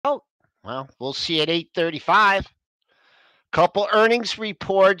Well, we'll see at 8:35. Couple earnings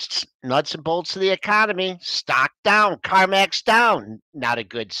reports, nuts and bolts of the economy. Stock down, Carmax down. Not a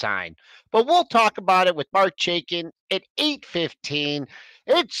good sign. But we'll talk about it with Marc Chaikin at 8:15.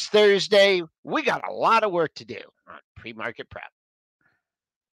 It's Thursday. We got a lot of work to do on pre-market prep.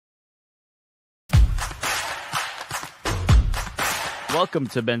 Welcome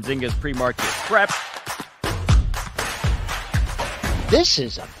to Benzinga's pre-market prep. This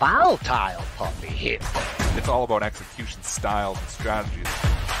is a volatile puppy here. It's all about execution styles and strategies.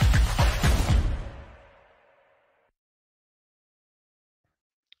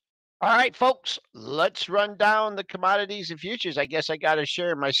 All right, folks, let's run down the commodities and futures. I guess I got to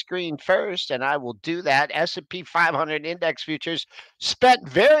share my screen first, and I will do that. S&P 500 index futures spent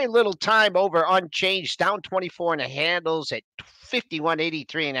very little time over unchanged, down 24 and a handles at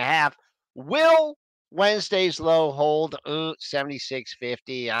 51.83 and a half. Will Wednesday's low hold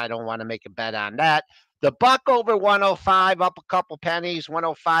 76.50? I don't want to make a bet on that. The buck over 105, up a couple pennies,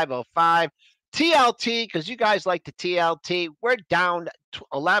 105.05. TLT, because you guys like the TLT, we're down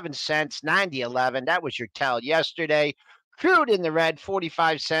 11 cents, 90.11. That was your tell yesterday. Crude in the red,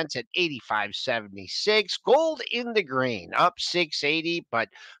 45 cents at 85.76. Gold in the green, up 6.80, but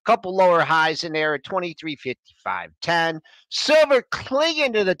a couple lower highs in there at 23.55.10. Silver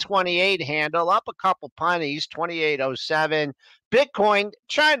clinging to the 28 handle, up a couple pennies, 28.07. Bitcoin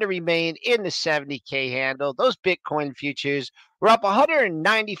trying to remain in the 70K handle. Those Bitcoin futures we're up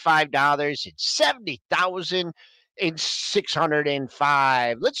 $195 at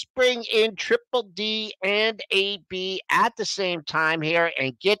 70,605. Let's bring in Triple D and AB at the same time here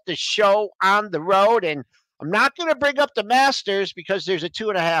and get the show on the road. And I'm not going to bring up the Masters because there's a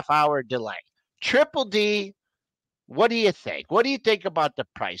 2.5-hour delay. Triple D, what do you think? What do you think about the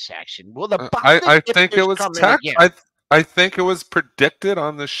price action? Will the I think it was tech. I think it was predicted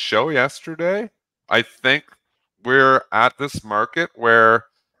on the show yesterday. I think we're at this market where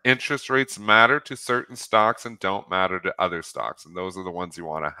interest rates matter to certain stocks and don't matter to other stocks, and those are the ones you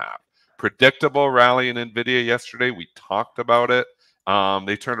want to have. Predictable rally in NVIDIA yesterday. We talked about it.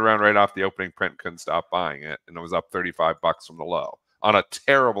 They turned around right off the opening print, couldn't stop buying it, and it was up $35 from the low on a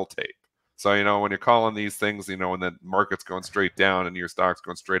terrible tape. So, when you're calling these things, when the market's going straight down and your stock's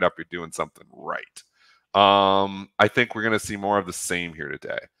going straight up, you're doing something right. I think we're going to see more of the same here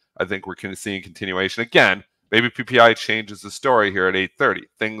today. I think we're seeing continuation. Again, maybe PPI changes the story here at 8:30.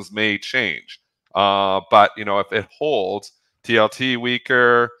 Things may change. But, if it holds, TLT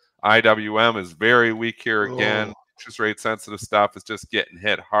weaker, IWM is very weak here again. Interest rate sensitive stuff is just getting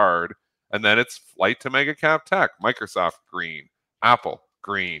hit hard. And then it's flight to mega cap tech. Microsoft green, Apple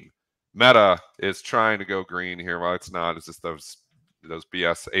green. Meta is trying to go green here. Well, it's not. It's just those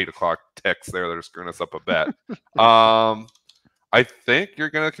BS 8 o'clock ticks there that are screwing us up a bit. I think you're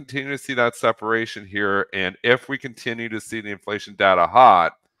going to continue to see that separation here. And if we continue to see the inflation data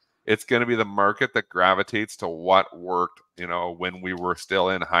hot, it's going to be the market that gravitates to what worked, when we were still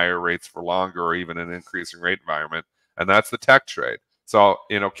in higher rates for longer or even an increasing rate environment. And that's the tech trade. So,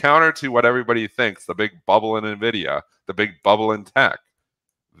 counter to what everybody thinks, the big bubble in NVIDIA, the big bubble in tech,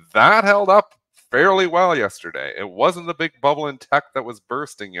 that held up fairly well yesterday. It wasn't the big bubble in tech that was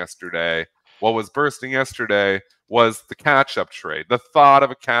bursting yesterday. What was bursting yesterday was the catch-up trade, the thought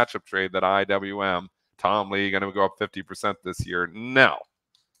of a catch-up trade that IWM, Tom Lee, going to go up 50% this year. No,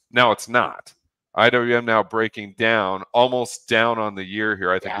 it's not. IWM now breaking down, almost down on the year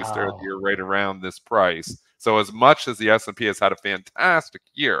here. I think we started the year right around this price. So as much as the S&P has had a fantastic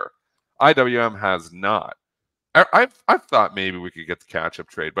year, IWM has not. I thought maybe we could get the catch-up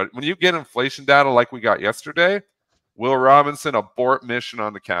trade, but when you get inflation data like we got yesterday, Will Robinson abort mission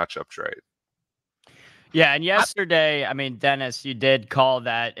on the catch-up trade. Yeah, and yesterday, Dennis, you did call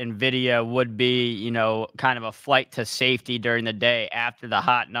that NVIDIA would be, kind of a flight to safety during the day after the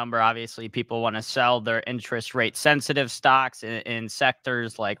hot number. Obviously, people want to sell their interest rate sensitive stocks in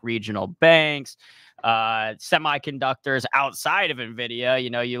sectors like regional banks, semiconductors outside of NVIDIA.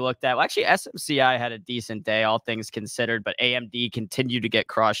 You looked at, actually, SMCI had a decent day, all things considered, but AMD continued to get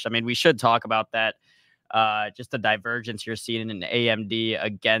crushed. We should talk about that. Just the divergence you're seeing in AMD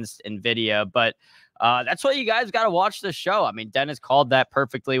against NVIDIA, but that's what you guys got to watch the show. Dennis called that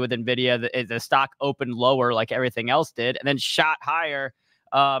perfectly with NVIDIA. The stock opened lower like everything else did and then shot higher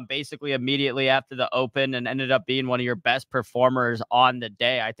basically immediately after the open and ended up being one of your best performers on the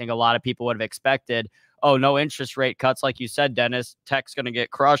day. I think a lot of people would have expected, no interest rate cuts. Like you said, Dennis, tech's going to get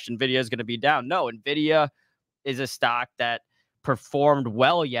crushed. NVIDIA is going to be down. No, NVIDIA is a stock that performed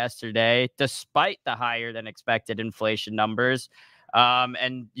well yesterday despite the higher than expected inflation numbers.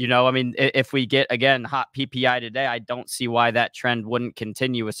 And, you know, I mean, if we get, again, hot PPI today, I don't see why that trend wouldn't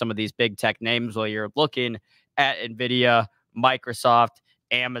continue with some of these big tech names while you're looking at NVIDIA, Microsoft,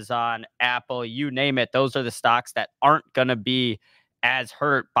 Amazon, Apple, you name it. Those are the stocks that aren't going to be as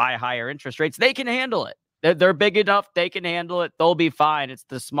hurt by higher interest rates. They can handle it. They're big enough. They can handle it. They'll be fine. It's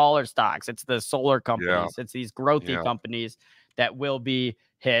the smaller stocks. It's the solar companies. It's these growthy companies that will be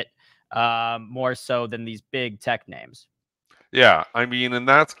hit more so than these big tech names. Yeah, I mean, and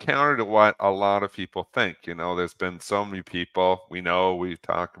that's counter to what a lot of people think. You know, there's been so many people we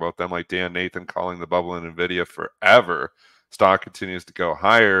talk about them, like Dan Nathan calling the bubble in NVIDIA forever. Stock continues to go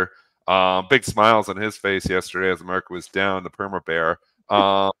higher. Big smiles on his face yesterday as the market was down, the perma bear.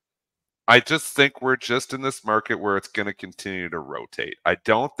 I just think we're just in this market where it's going to continue to rotate. I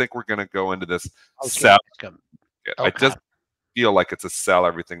don't think we're going to go into this sell. Okay. I just feel like it's a sell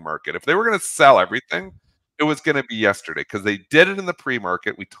everything market. If they were going to sell everything, it was going to be yesterday, because they did it in the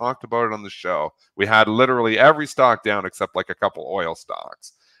pre-market. We talked about it on the show. We had literally every stock down except like a couple oil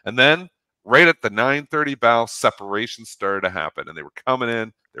stocks. And then right at the 9:30 bell, separation started to happen, and they were coming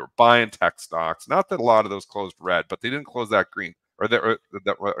in. They were buying tech stocks. Not that a lot of those closed red, but they didn't close that green, or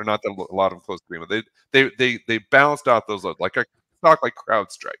not that a lot of them closed green. But they balanced out those loads. Like a stock like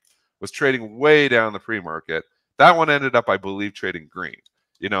CrowdStrike was trading way down the pre-market. That one ended up, I believe, trading green.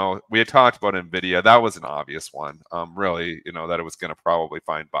 You know, we had talked about NVIDIA. That was an obvious one, really, you know, that it was going to probably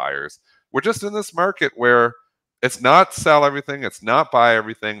find buyers. We're just in this market where it's not sell everything. It's not buy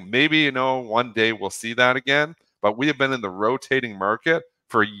everything. Maybe, you know, one day we'll see that again. But we have been in the rotating market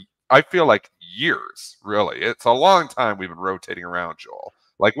for, I feel like, years, really. It's a long time we've been rotating around, Joel.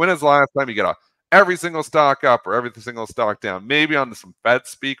 Like, when is the last time you get every single stock up or every single stock down? Maybe on some Fed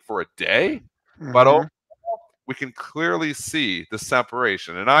speak for a day. But we can clearly see the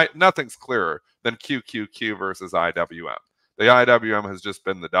separation, and nothing's clearer than QQQ versus IWM. The IWM has just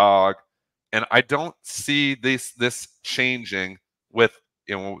been the dog, and I don't see this changing with,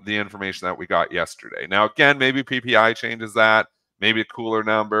 you know, the information that we got yesterday. Now, again, maybe PPI changes that. Maybe a cooler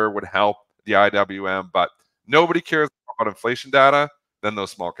number would help the IWM, but nobody cares about inflation data than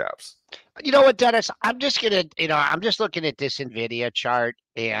those small caps. You know what, Dennis? I'm just looking at this NVIDIA chart,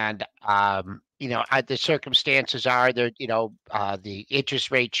 and you know, the circumstances are there. You know, the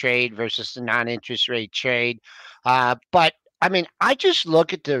interest rate trade versus the non-interest rate trade. But I mean, I just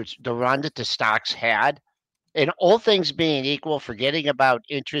look at the run that the stocks had, and all things being equal, forgetting about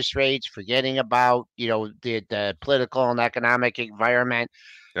interest rates, forgetting about, you know, the political and economic environment.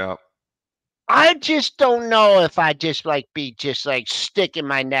 Yeah. I just don't know if I just be sticking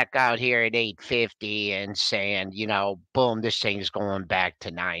my neck out here at 850 and saying, you know, boom, this thing's going back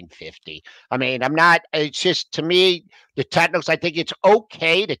to 950. I mean, I'm not, it's just, to me, the technicals, I think it's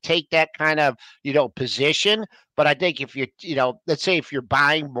okay to take that kind of, you know, position. But I think if you're, you know, let's say if you're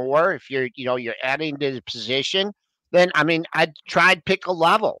buying more, if you're, you know, you're adding to the position, then, I mean, I'd try and pick a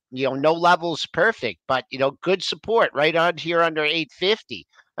level. You know, no level's perfect, but, you know, good support right on here under 850.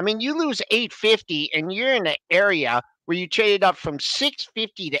 I mean, you lose 850 and you're in an area where you traded up from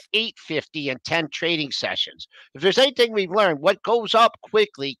 650 to 850 in 10 trading sessions. If there's anything we've learned, what goes up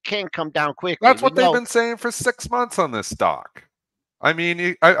quickly can come down quickly. That's what they've been saying for 6 months on this stock. I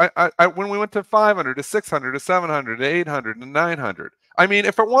mean, I when we went to 500 to 600 to 700 to 800 to 900. I mean,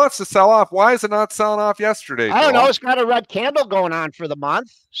 if it wants to sell off, why is it not selling off yesterday? I don't know. It's got a red candle going on for the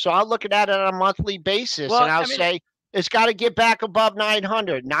month. So I'll look at it on a monthly basis, and I'll say, it's got to get back above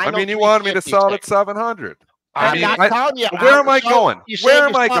 900. I mean, you wanted me to sell it at 700. I'm not telling you. Where am I going? Where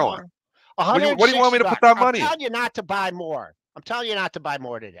am I going? What do you want me to put that money in? I'm telling you not to buy more. I'm telling you not to buy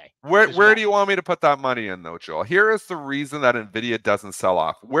more today. Where do you want me to put that money in, though, Joel? Here is the reason that NVIDIA doesn't sell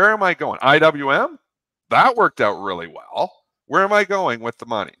off. Where am I going? IWM? That worked out really well. Where am I going with the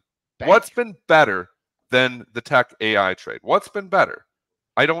money? What's been better than the tech AI trade? What's been better?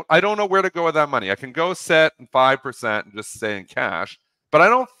 I don't know where to go with that money. I can go set in 5% and just stay in cash, but I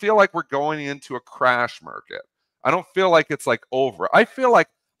don't feel like we're going into a crash market. I don't feel like it's like over. I feel like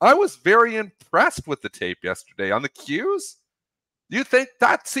I was very impressed with the tape yesterday on the Qs. You think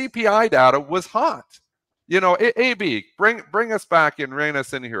that CPI data was hot? You know, AB, bring us back and rein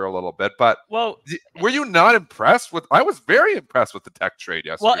us in here a little bit. But were you not impressed with? I was very impressed with the tech trade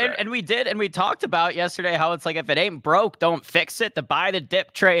yesterday. Well, and we did, and we talked about yesterday how it's like, if it ain't broke, don't fix it. The buy the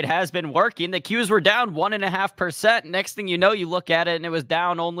dip trade has been working. The Qs were down 1.5%. Next thing you know, you look at it and it was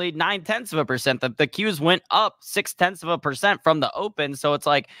down only 0.9%. The Qs went up 0.6% from the open. So it's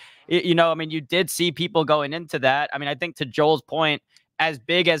like, you know, I mean, you did see people going into that. I mean, I think to Joel's point, as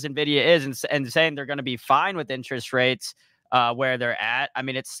big as NVIDIA is and saying they're going to be fine with interest rates, where they're at. I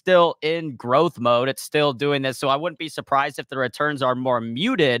mean, it's still in growth mode. It's still doing this. So I wouldn't be surprised if the returns are more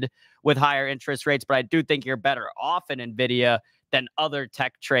muted with higher interest rates, but I do think you're better off in NVIDIA than other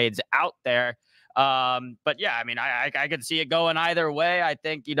tech trades out there. But yeah, I mean, I could see it going either way. I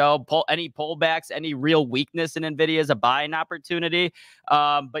think, any pullbacks, any real weakness in NVIDIA is a buying opportunity.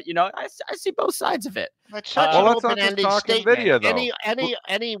 But, I see both sides of it. That's such an open-ended statement. NVIDIA,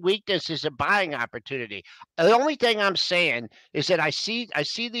 Any weakness is a buying opportunity. The only thing I'm saying is that I see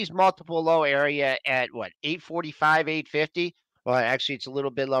these multiple low area at what, 845, 850. Well, actually, it's a little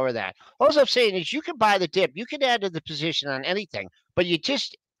bit lower than that. All I'm saying is you can buy the dip. You can add to the position on anything, but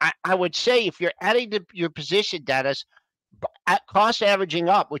I would say if you're adding to your position, Dennis, at cost averaging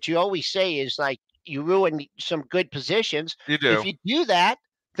up, which you always say is like you ruin some good positions. You do. If you do that,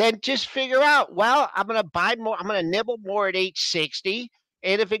 then just figure out, well, I'm going to buy more. I'm going to nibble more at 860.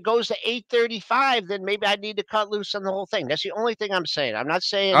 And if it goes to 835, then maybe I need to cut loose on the whole thing. That's the only thing I'm saying. I'm not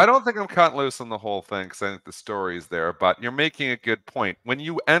saying. I don't think I'm cutting loose on the whole thing because I think the story's there, but you're making a good point. When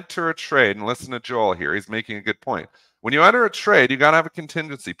you enter a trade, and listen to Joel here, he's making a good point. When you enter a trade, you got to have a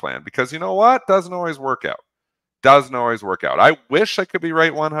contingency plan because you know what? Doesn't always work out. Doesn't always work out. I wish I could be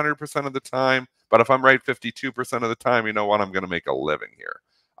right 100% of the time, but if I'm right 52% of the time, you know what? I'm going to make a living here.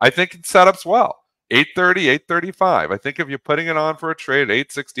 I think it setups well. 830, 835. I think if you're putting it on for a trade at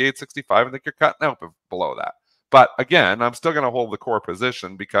 860, 865, I think you're cutting out below that. But again, I'm still going to hold the core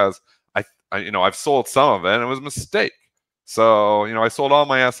position because I've sold some of it and it was a mistake. So, I sold all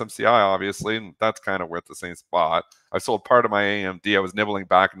my SMCI, obviously, and that's kind of where at the same spot. I sold part of my AMD. I was nibbling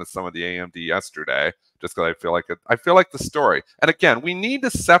back into some of the AMD yesterday just because I feel like the story. And again, we need to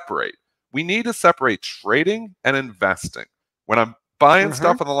separate. We need to separate trading and investing. When I'm buying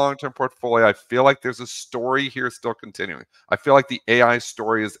stuff in the long-term portfolio, I feel like there's a story here still continuing. I feel like the AI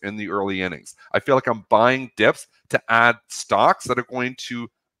story is in the early innings. I feel like I'm buying dips to add stocks that are going to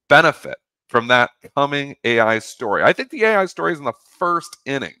benefit from that coming AI story. I think the AI story is in the first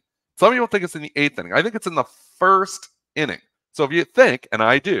inning. Some people think it's in the 8th inning. I think it's in the first inning. So if you think, and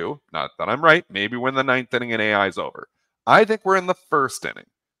I do, not that I'm right, maybe when the 9th inning and AI is over. I think we're in the first inning.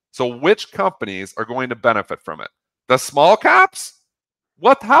 So which companies are going to benefit from it? The small caps?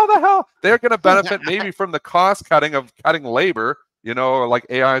 How the hell? They're going to benefit maybe from the cost cutting of cutting labor, like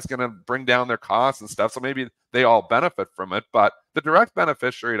AI is going to bring down their costs and stuff. So maybe they all benefit from it. But the direct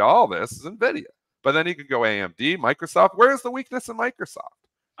beneficiary to all this is NVIDIA. But then you could go AMD, Microsoft. Where's the weakness in Microsoft?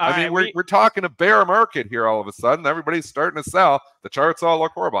 We're talking a bear market here all of a sudden. Everybody's starting to sell. The charts all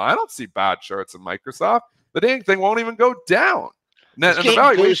look horrible. I don't see bad charts in Microsoft. The dang thing won't even go down. It's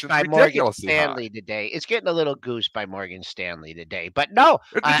getting goosed by Morgan Stanley today. It's getting a little goosed by Morgan Stanley today. But no.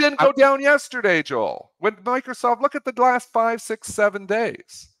 It didn't go down yesterday, Joel. When Microsoft, look at the last 5, 6, 7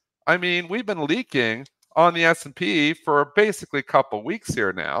 days. I mean, we've been leaking on the S&P for basically a couple weeks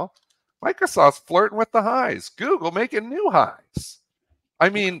here now. Microsoft's flirting with the highs. Google making new highs. I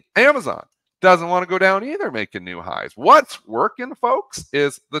mean, Amazon doesn't want to go down either, making new highs. What's working, folks,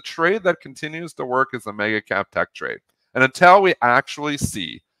 is the trade that continues to work is the mega cap tech trade. And until we actually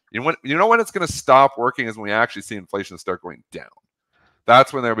see, when it's going to stop working is when we actually see inflation start going down.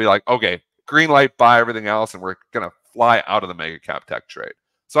 That's when they'll be like, okay, green light, buy everything else, and we're going to fly out of the mega cap tech trade.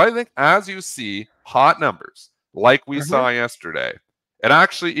 So I think as you see hot numbers like we saw yesterday, it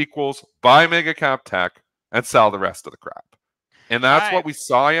actually equals buy mega cap tech and sell the rest of the crap. And that's what we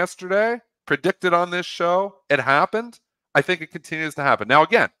saw yesterday, predicted on this show. It happened. I think it continues to happen. Now,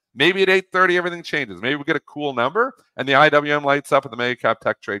 again, maybe at 8:30, everything changes. Maybe we get a cool number and the IWM lights up and the mega cap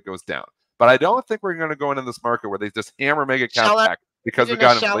tech trade goes down. But I don't think we're going to go into this market where they just hammer mega cap tech because we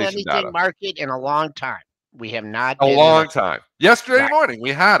got inflation data. Market in a long time. We have not. A long time. Yesterday morning,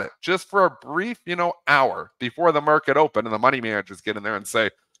 we had it just for a brief, hour before the market opened and the money managers get in there and say,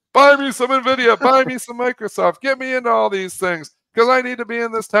 buy me some NVIDIA, buy me some Microsoft, get me into all these things because I need to be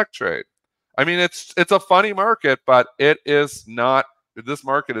in this tech trade. I mean, it's a funny market, but it is not. This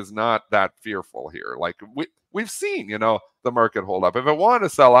market is not that fearful here. Like we've seen, the market hold up. If it wanted to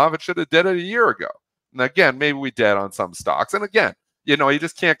sell off, it should have did it a year ago. And again, maybe we did on some stocks. And again, you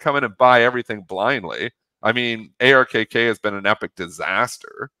just can't come in and buy everything blindly. I mean, ARKK has been an epic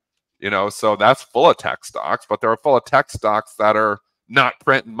disaster, so that's full of tech stocks, but there are full of tech stocks that are not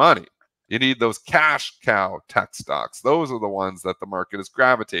printing money. You need those cash cow tech stocks. Those are the ones that the market is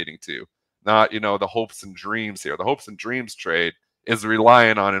gravitating to, not, the hopes and dreams here. The hopes and dreams trade is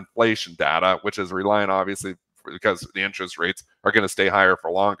relying on inflation data, which is relying obviously because the interest rates are going to stay higher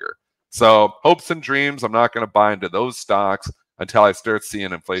for longer. So hopes and dreams, I'm not going to buy into those stocks. until I start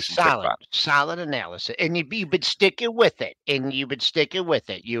seeing inflation tick back. Solid analysis, and you've been sticking with it,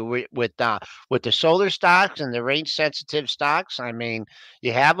 You were with the solar stocks and the range sensitive stocks. I mean,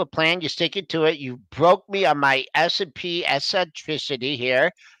 you have a plan, you stick it to it. You broke me on my S&P eccentricity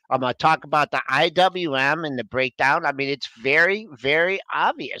here. I'm going to talk about the IWM and the breakdown. I mean, it's very, very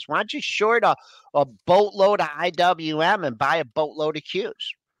obvious. Why don't you short a boatload of IWM and buy a boatload of Qs?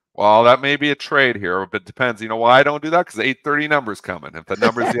 Well, that may be a trade here, but it depends. You know why I don't do that? Because the 8:30 number's coming. If the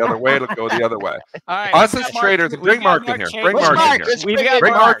number's the other way, it'll go the other way. All right, us as traders, bring Mark in here. Bring Mark in here. We've got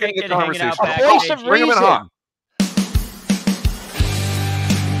Mark in the conversation. Bring him in hot.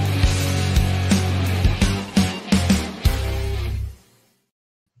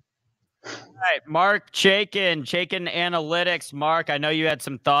 All right, Marc Chaikin, Chaikin Analytics. Mark, I know you had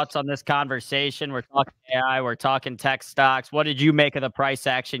some thoughts on this conversation. We're talking AI, we're talking tech stocks. What did you make of the price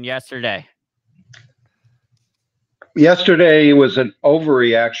action yesterday? Yesterday was an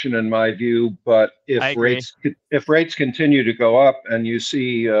overreaction in my view, but if rates continue to go up and you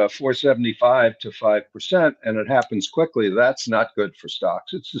see 4.75 to 5%, and it happens quickly, that's not good for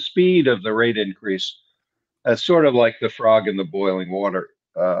stocks. It's the speed of the rate increase. It's sort of like the frog in the boiling water.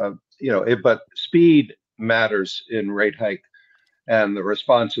 But speed matters in rate hike and the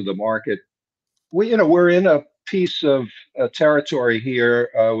response of the market. We're in a piece of territory here,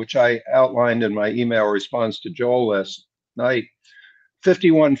 which I outlined in my email response to Joel last night.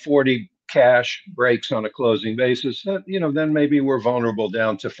 51.40 cash breaks on a closing basis. Then maybe we're vulnerable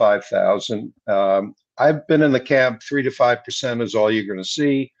down to 5,000. I've been in the camp 3 to 5% is all you're going to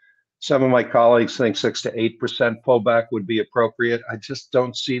see. Some of my colleagues think 6 to 8% pullback would be appropriate. I just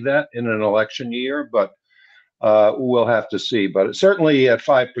don't see that in an election year, but we'll have to see. But certainly at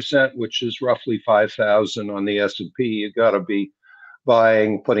 5%, which is roughly 5,000 on the S&P, you got to be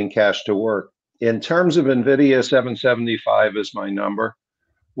buying, putting cash to work. In terms of NVIDIA, 775 is my number,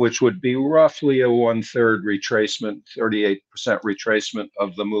 which would be roughly a 1/3 retracement, 38% retracement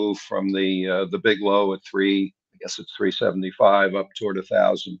of the move from the big low at 375 up toward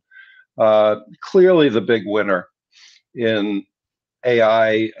 1,000. Clearly the big winner in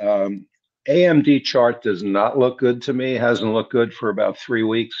AI. AMD chart does not look good to me. Hasn't looked good for about 3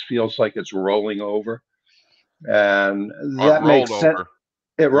 weeks. Feels like it's rolling over, and that makes sense.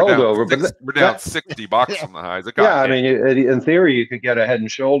 It rolled over, but we're down $60 from the highs. I mean, in theory, you could get a Head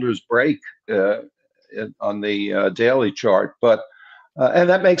and Shoulders break on the daily chart, but and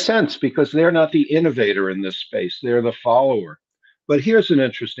that makes sense because they're not the innovator in this space; they're the follower. But here's an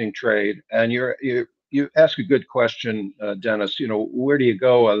interesting trade, and you ask a good question, Dennis. Where do you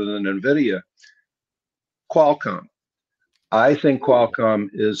go other than NVIDIA? Qualcomm. I think Qualcomm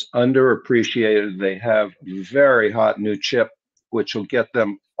is underappreciated. They have a very hot new chip, which will get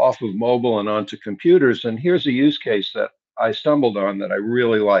them off of mobile and onto computers. And here's a use case that I stumbled on that I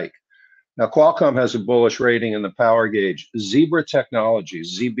really like. Now, Qualcomm has a bullish rating in the power gauge. Zebra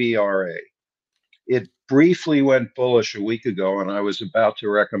Technologies, ZBRA. It briefly went bullish a week ago, and I was about to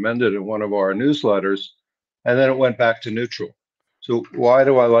recommend it in one of our newsletters, and then it went back to neutral. So why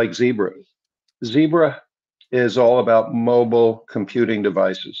do I like Zebra? Zebra is all about mobile computing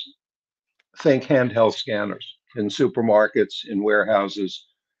devices. Think handheld scanners in supermarkets, in warehouses.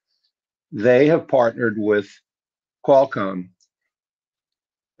 They have partnered with Qualcomm,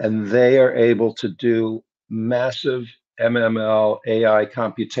 and they are able to do massive MML AI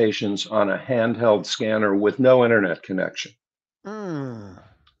computations on a handheld scanner with no internet connection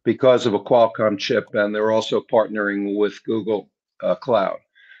because of a Qualcomm chip, and they're also partnering with Google Cloud.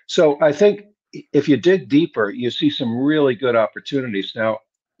 So I think if you dig deeper, you see some really good opportunities. Now,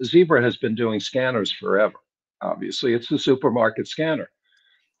 Zebra has been doing scanners forever. Obviously, it's the supermarket scanner.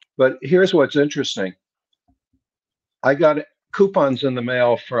 But here's what's interesting. I got coupons in the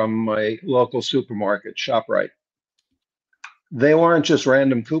mail from my local supermarket, ShopRite. They weren't just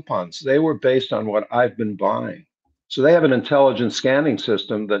random coupons. They were based on what I've been buying. So they have an intelligent scanning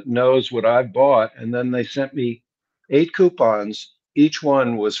system that knows what I've bought. And then they sent me 8 coupons. Each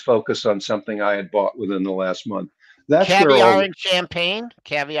one was focused on something I had bought within the last month. That's caviar and champagne?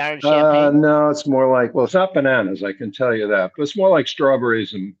 Caviar and champagne? No, it's more like, well, it's not bananas, I can tell you that. But it's more like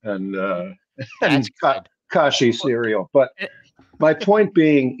strawberries and kashi cereal. But my point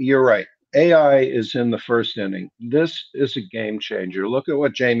being, you're right. AI is in the first inning. This is a game changer. Look at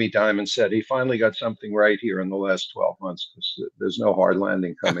what Jamie Dimon said. He finally got something right here in the last 12 months because there's no hard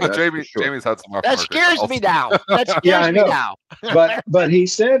landing coming. Jamie's had some. That scares me now. That scares me now. but he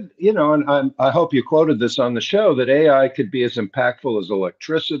said, and I hope you quoted this on the show, that AI could be as impactful as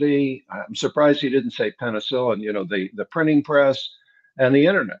electricity. I'm surprised he didn't say penicillin. The printing press and the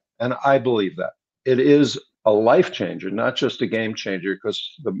internet. And I believe that it is a life changer, not just a game changer,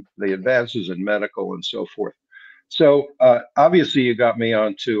 because the advances in medical and so forth. So obviously, you got me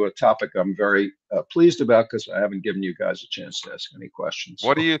onto a topic I'm very pleased about because I haven't given you guys a chance to ask any questions.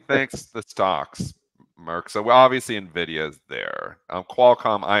 What do you think's the stocks, Mark? So obviously Nvidia is there.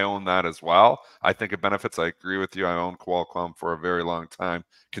 Qualcomm, I own that as well. I think it benefits. I agree with you. I own Qualcomm for a very long time.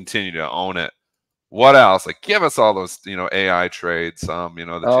 Continue to own it. What else? Like, give us all those, AI trades. That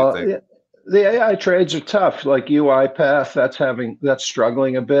you think. Yeah, the AI trades are tough. Like UiPath, that's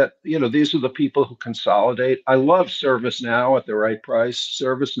struggling a bit. These are the people who consolidate. I love ServiceNow at the right price.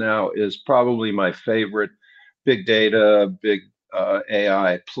 ServiceNow is probably my favorite big data, big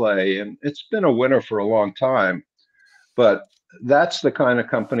AI play, and it's been a winner for a long time. But that's the kind of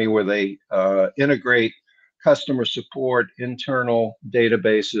company where they integrate customer support, internal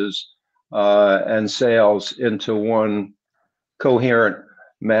databases, and sales into one coherent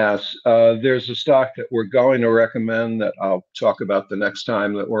mass. There's a stock that we're going to recommend that I'll talk about the next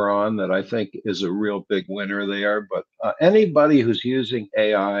time that we're on that I think is a real big winner there. But anybody who's using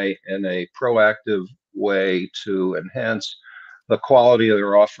AI in a proactive way to enhance the quality of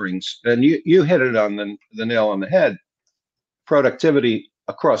their offerings, and you hit it on the nail on the head, productivity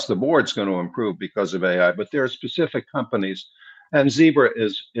across the board is going to improve because of AI, but there are specific companies, and Zebra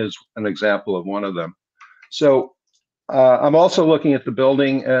is an example of one of them. So I'm also looking at the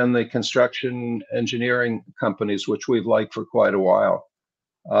building and the construction engineering companies, which we've liked for quite a while.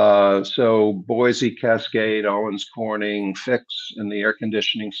 So Boise, Cascade, Owens Corning, Fix in the air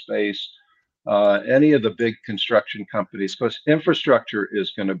conditioning space, any of the big construction companies, because infrastructure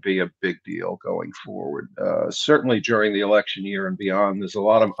is going to be a big deal going forward. Certainly during the election year and beyond, there's a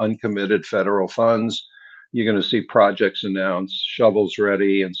lot of uncommitted federal funds. You're going to see projects announced, shovels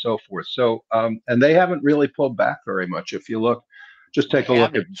ready, and so forth. So, and they haven't really pulled back very much. If you look, just take a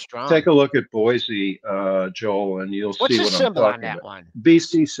look at Boise, Joel, and you'll see what I'm talking about. One?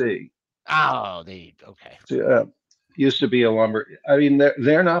 BCC. Oh, okay. Used to be a lumber. I mean,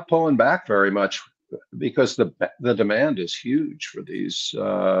 they're not pulling back very much because the demand is huge for these.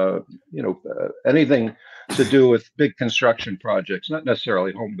 Anything to do with big construction projects, not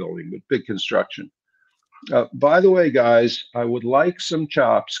necessarily home building, but big construction. By the way, guys, I would like some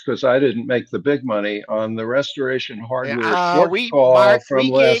chops because I didn't make the big money on the restoration hardware shortfall from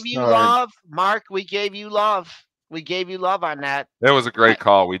last time. Love. Mark, we gave you love. We gave you love on that. It was a great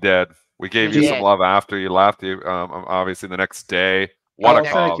call. We did. We gave you some love after you left. Obviously, the next day. What a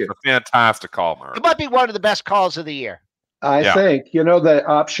call. It's a fantastic call, Mark. It might be one of the best calls of the year. I think. The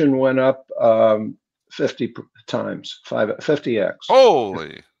option went up 50 times, 50x.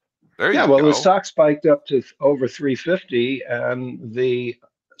 Holy. There you go. Well, the stock spiked up to over 350, and the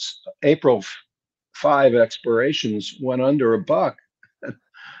April 5 expirations went under $1,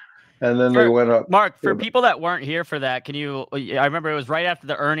 and then they went up. Mark, for people that weren't here for that, I remember it was right after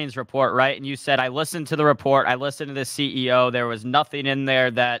the earnings report, right? And you said, I listened to the report, I listened to the CEO. There was nothing in there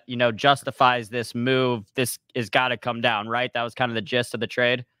that, justifies this move. This has got to come down, right? That was kind of the gist of the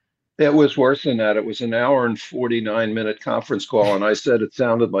trade. It was worse than that. It was an hour and 49-minute conference call, and I said it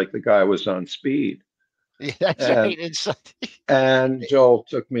sounded like the guy was on speed. Yeah, that's right. And Joel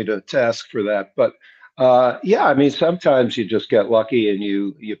took me to task for that. But I mean, sometimes you just get lucky and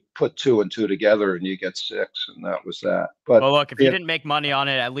you put 2 and 2 together and you get 6, and that was that. But well, look, if you didn't make money on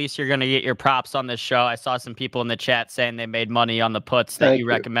it, at least you're going to get your props on this show. I saw some people in the chat saying they made money on the puts that you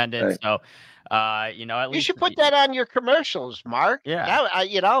recommended. So. At least you should put that on your commercials, Mark. Yeah.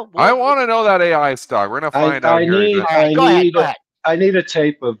 I want to know that AI stock. We're gonna find out. I need a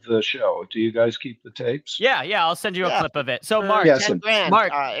tape of the show. Do you guys keep the tapes? Yeah. I'll send you a clip of it. So, Mark,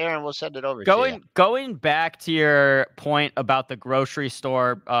 Mark, Aaron will send it over. Going back to your point about the grocery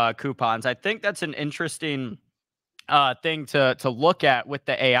store coupons, I think that's an interesting thing to look at with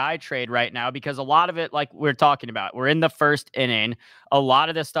the AI trade right now, because a lot of it, like we're talking about, we're in the first inning. A lot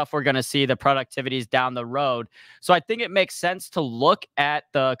of this stuff we're going to see the productivities down the road. So I think it makes sense to look at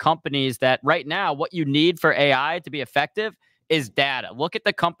the companies that right now, what you need for AI to be effective is data. Look at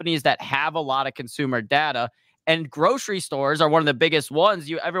the companies that have a lot of consumer data. And grocery stores are one of the biggest ones.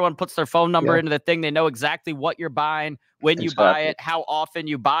 Everyone puts their phone number into the thing. They know exactly what you're buying, when you buy it, how often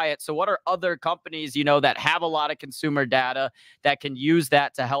you buy it. So what are other companies, that have a lot of consumer data that can use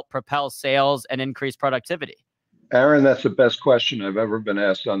that to help propel sales and increase productivity? Aaron, that's the best question I've ever been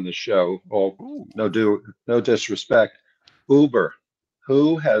asked on the show. No disrespect. Uber.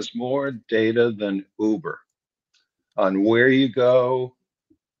 Who has more data than Uber on where you go,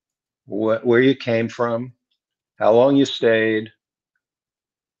 where you came from, how long you stayed?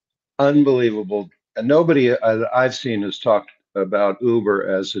 Unbelievable. And nobody I've seen has talked about Uber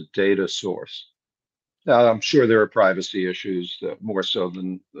as a data source. Now, I'm sure there are privacy issues more so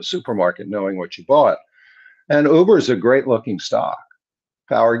than the supermarket knowing what you bought. And Uber is a great looking stock.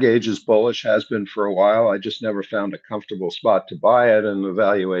 Power gauge is bullish, has been for a while. I just never found a comfortable spot to buy it, and the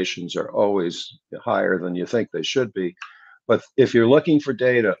valuations are always higher than you think they should be. But if you're looking for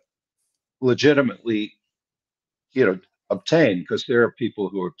data, legitimately, obtain, because there are people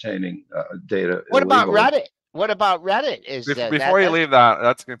who are obtaining data What about illegally. Reddit? What about Reddit? Is Before you leave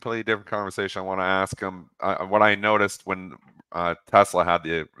that's a completely different conversation. I want to ask him what I noticed when Tesla had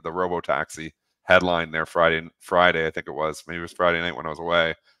the robo-taxi headline there Friday. I think it was. Maybe it was Friday night when I was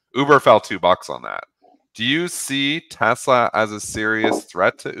away. Uber fell $2 on that. Do you see Tesla as a serious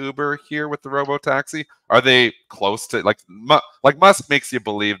threat to Uber here with the robo-taxi? Are they close to like Musk makes you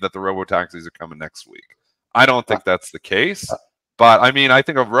believe that the robo-taxis are coming next week? I don't think that's the case. But I mean, I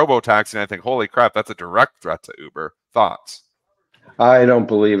think of robo-taxi and I think, holy crap, that's a direct threat to Uber. Thoughts? I don't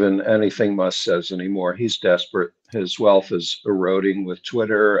believe in anything Musk says anymore. He's desperate. His wealth is eroding with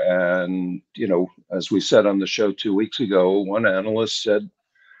Twitter. And, as we said on the show 2 weeks ago, one analyst said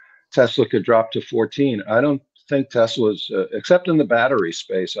Tesla could drop to 14. I don't think Tesla's, except in the battery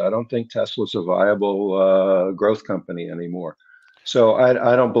space, I don't think Tesla's a viable growth company anymore. So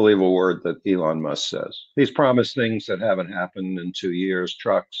I don't believe a word that Elon Musk says. He's promised things that haven't happened in 2 years,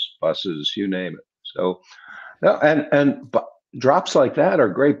 trucks, buses, you name it. So, and drops like that are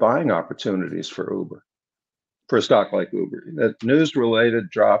great buying opportunities for Uber, for a stock like Uber. That news-related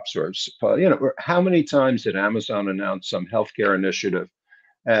drops, or how many times did Amazon announce some healthcare initiative,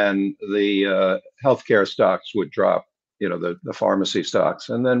 and the healthcare stocks would drop, the pharmacy stocks,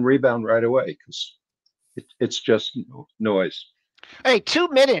 and then rebound right away because it's just noise. Hey, 2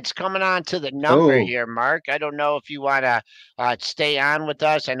 minutes coming on to the number here, Mark. I don't know if you want to stay on with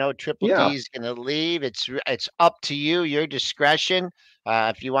us. I know Triple D is going to leave. It's up to you, your discretion,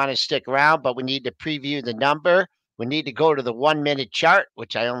 if you want to stick around. But we need to preview the number. We need to go to the 1 minute chart,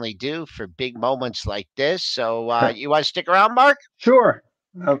 which I only do for big moments like this. So you want to stick around, Mark? Sure.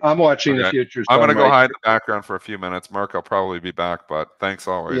 I'm watching the futures. I'm going to go hide in the background for a few minutes. Mark, I'll probably be back, but thanks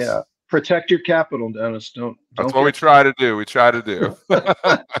always. Yeah. Protect your capital, Dennis. That's what we try to do.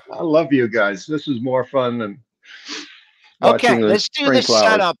 I love you guys. This is more fun than okay. Let's do the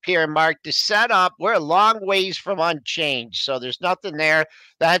setup here, Mark. The setup, we're a long ways from unchanged, so there's nothing there.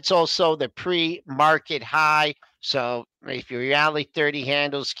 That's also the pre-market high. So if your reality 30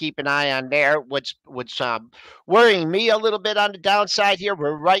 handles, keep an eye on there. What's worrying me a little bit on the downside here,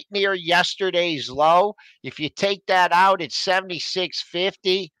 we're right near yesterday's low. If you take that out, it's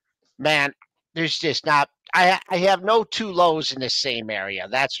 76.50. Man, there's just not. I have no two lows in the same area.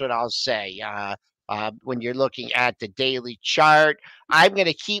 That's what I'll say. When you're looking at the daily chart, I'm going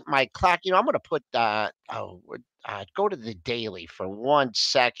to keep my clock. I'm going to put go to the daily for 1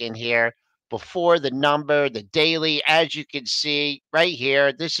 second here before the number. The daily, as you can see right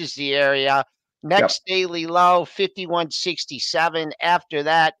here, this is the area. Next daily low, 51.67. After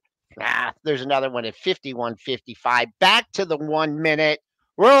that, there's another one at 51.55. Back to the 1 minute.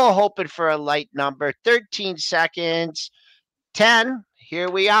 We're all hoping for a light number. 13 seconds. 10. Here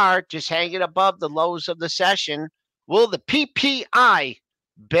we are, just hanging above the lows of the session. Will the PPI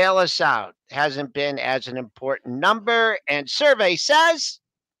bail us out? Hasn't been as an important number. And survey says.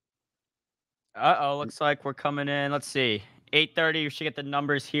 Looks like we're coming in. Let's see. 8:30. We should get the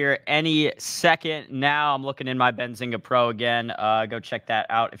numbers here any second now. I'm looking in my Benzinga Pro again. Go check that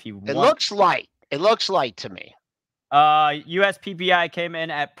out if you want. It looks light. It looks light to me. US PPI came in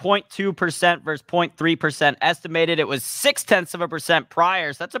at 0.2% versus 0.3% estimated. It was 0.6%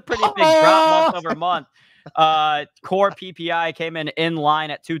 prior. So that's a pretty big drop month over month. Core PPI came in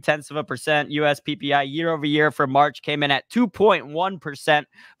line at 0.2%. US PPI year over year for March came in at 2.1%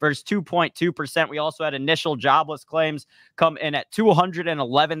 versus 2.2%. We also had initial jobless claims come in at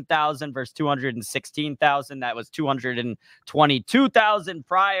 211,000 versus 216,000. That was 222,000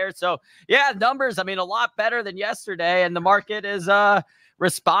 prior. So yeah, numbers, I mean, a lot better than yesterday, and the market is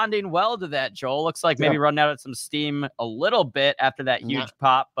responding well to that, Joel. Looks like maybe running out of some steam a little bit after that huge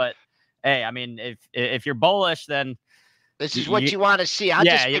pop, but hey, I mean, if you're bullish, then this is what you want to see. I'll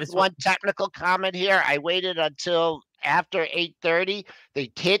just make one technical comment here. I waited until after 8:30.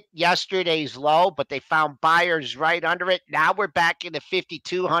 They hit yesterday's low, but they found buyers right under it. Now we're back in the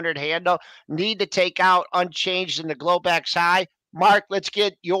 5,200 handle. Need to take out unchanged in the Globex high. Mark, let's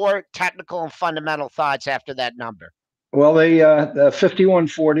get your technical and fundamental thoughts after that number. Well, the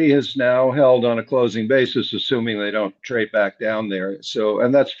 5140 is now held on a closing basis, assuming they don't trade back down there. So,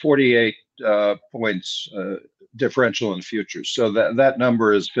 and that's 48 points differential in futures. So that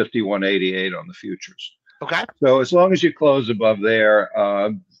number is 5188 on the futures. Okay. So as long as you close above there,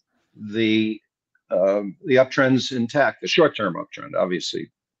 the the uptrend's intact, the short-term uptrend.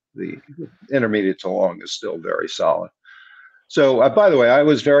 Obviously, the intermediate to long is still very solid. So, by the way, I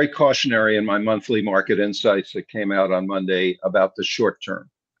was very cautionary in my monthly market insights that came out on Monday about the short term.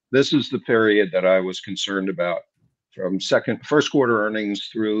 This is the period that I was concerned about from first quarter earnings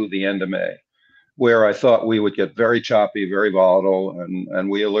through the end of May, where I thought we would get very choppy, very volatile, and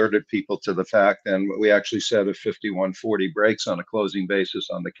we alerted people to the fact, and we actually said if 51.40 breaks on a closing basis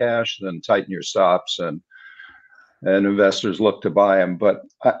on the cash, then tighten your stops, and investors look to buy them. But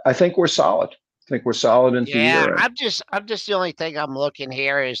I think we're solid. I think we're solid into year end. I'm just the only thing I'm looking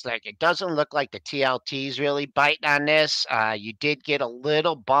here is like it doesn't look like the TLT's really biting on this. You did get a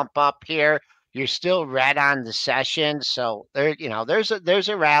little bump up here. You're still red on the session, so there's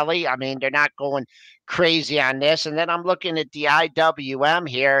a rally. I mean, they're not going crazy on this. And then I'm looking at the IWM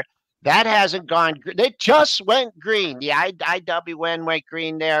here. That hasn't gone. It just went green. The IWM went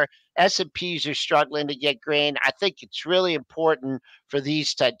green there. S&Ps are struggling to get green. I think it's really important for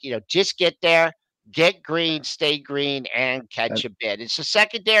these to just get there, get green, stay green, and catch a bid. It's a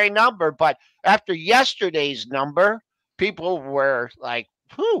secondary number, but after yesterday's number, people were like,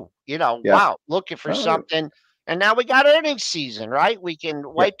 wow, looking for something. And now we got earnings season, right? We can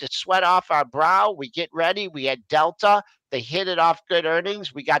wipe the sweat off our brow. We get ready. We had Delta. They hit it off good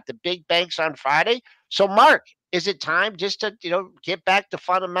earnings. We got the big banks on Friday. So, Mark, is it time just to, get back to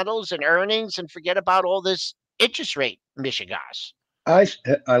fundamentals and earnings and forget about all this interest rate mishigas? I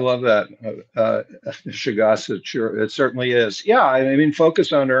love that, Shagas. Sure, it certainly is. Yeah, I mean,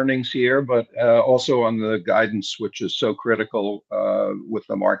 focus on earnings here, but also on the guidance, which is so critical with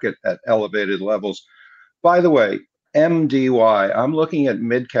the market at elevated levels. By the way, MDY, I'm looking at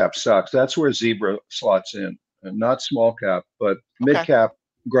mid-cap stocks. That's where Zebra slots in, and not small cap, but mid-cap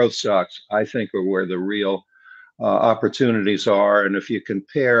growth stocks, I think, are where the real opportunities are. And if you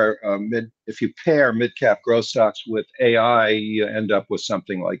compare pair mid-cap growth stocks with AI, you end up with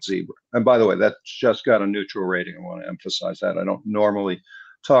something like Zebra. And by the way, that's just got a neutral rating. I want to emphasize that. I don't normally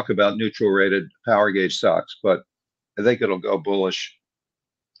talk about neutral rated power gauge stocks, but I think it'll go bullish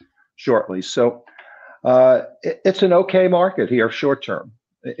shortly. So it's an okay market here, short term.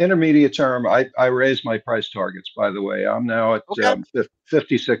 Intermediate term, I raised my price targets, by the way. I'm now at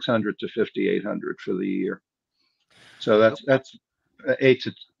 5,600 to 5,800 for the year. So that's 8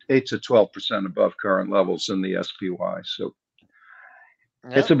 to 12% above current levels in the SPY. So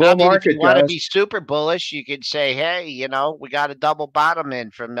it's a bull market. If you want to be super bullish, you could say, hey, we got a double bottom in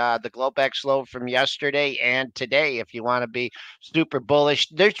from the Globex low from yesterday and today. If you want to be super bullish,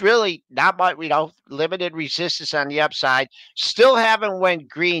 there's really not much, limited resistance on the upside. Still haven't went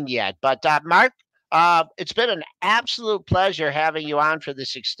green yet. But Mark, it's been an absolute pleasure having you on for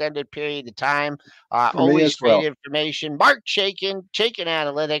this extended period of time. Always great information. Marc Chaikin, Chaikin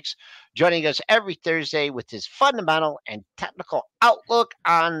Analytics, joining us every Thursday with his fundamental and technical outlook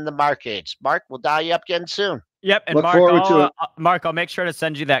on the markets. Mark, we'll dial you up again soon. Yep, and Mark, I'll make sure to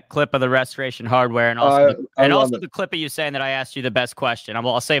send you that clip of the Restoration Hardware, and also the clip of you saying that I asked you the best question.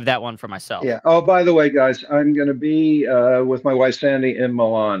 I'll save that one for myself. Yeah. Oh, by the way, guys, I'm going to be with my wife Sandy in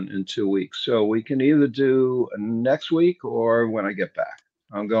Milan in 2 weeks, so we can either do next week or when I get back.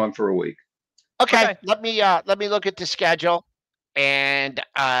 I'm going for a week. Okay. Let me look at the schedule, and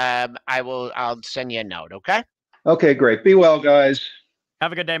I'll send you a note. Okay. Okay, great. Be well, guys.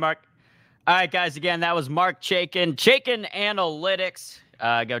 Have a good day, Mark. All right, guys, again, that was Marc Chaikin, Chaikin Analytics.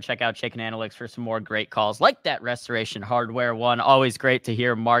 Go check out Chaikin Analytics for some more great calls like that Restoration Hardware one. Always great to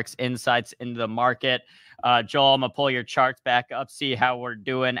hear Mark's insights into the market. Joel, I'm going to pull your charts back up, see how we're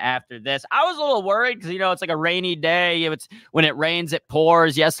doing after this. I was a little worried because, it's like a rainy day. When it rains, it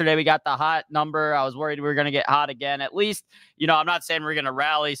pours. Yesterday, we got the hot number. I was worried we were going to get hot again. At least, I'm not saying we're going to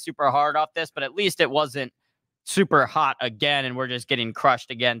rally super hard off this, but at least it wasn't super hot again, and we're just getting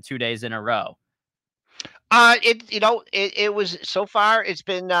crushed again 2 days in a row. It was so far. It's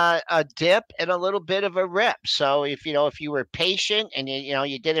been a dip and a little bit of a rip. So if you were patient and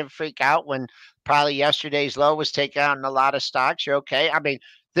you didn't freak out when probably yesterday's low was taken out in a lot of stocks, you're okay. I mean,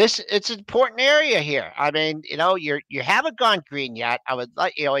 it's an important area here. I mean, you haven't gone green yet. I would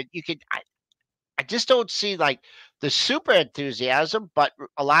like you could. I just don't see like the super enthusiasm, but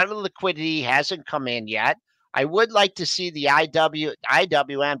a lot of the liquidity hasn't come in yet. I would like to see the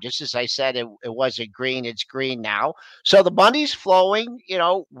IWM, just as I said, it wasn't green. It's green now. So the money's flowing,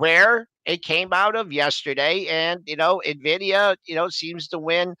 where it came out of yesterday. And, NVIDIA, seems to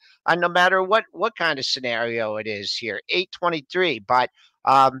win no matter what kind of scenario it is here, 823. But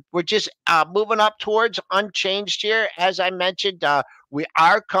We're just moving up towards unchanged here. As I mentioned, we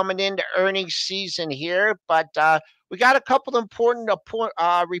are coming into earnings season here, but we got a couple important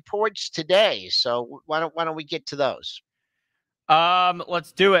reports today. So why don't we get to those?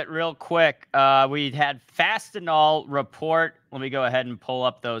 Let's do it real quick. We had Fastenal report. Let me go ahead and pull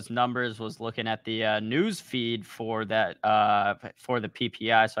up those numbers. Was looking at the news feed for that for the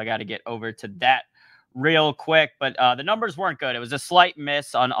PPI, so I got to get over to that real quick. But the numbers weren't good. It was a slight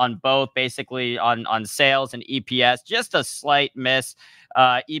miss on both, basically on sales and EPS. Just a slight miss.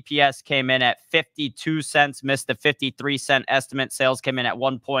 EPS came in at 52 cents, missed the 53-cent estimate. Sales came in at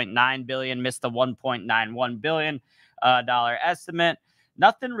 1.9 billion, missed the 1.91 billion. Dollar estimate.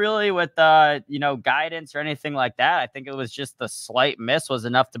 Nothing really with guidance or anything like that. I think it was just the slight miss was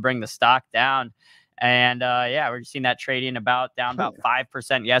enough to bring the stock down. And we're seeing that trading down about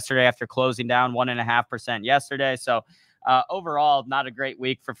 5% yesterday after closing down 1.5% yesterday. So overall, not a great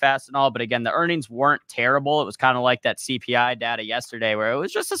week for Fastenal. But again, the earnings weren't terrible. It was kind of like that CPI data yesterday where it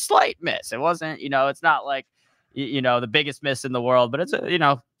was just a slight miss. It wasn't, it's not like, the biggest miss in the world, but it's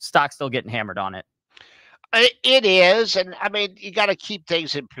stock still getting hammered on it. It is, and I mean, you got to keep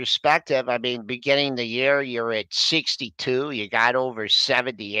things in perspective. I mean, beginning the year, you're at 62. You got over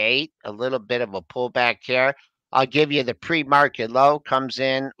 78. A little bit of a pullback here. I'll give you the pre-market low comes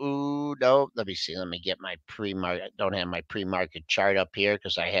in. Ooh, no. Let me see. Let me get my pre-market. I don't have my pre-market chart up here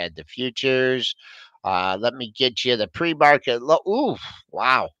because I had the futures. Let me get you the pre-market low. Ooh,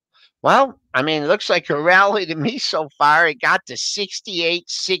 wow. Well, I mean, it looks like a rally to me so far. It got to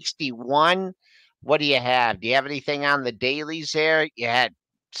 68.61. What do you have? Do you have anything on the dailies there? You had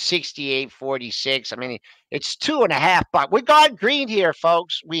 68.46. I mean, it's 2.5 bucks. We've gone green here,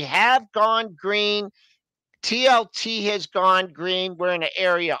 folks. We have gone green. TLT has gone green. We're in an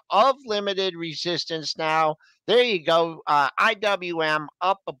area of limited resistance now. There you go. IWM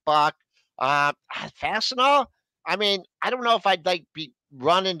up a buck. Fastenal. I mean, I don't know if I'd be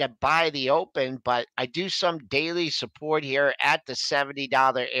running to buy the open, but I do some daily support here at the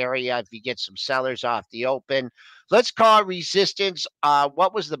 $70 area if you get some sellers off the open. Let's call resistance.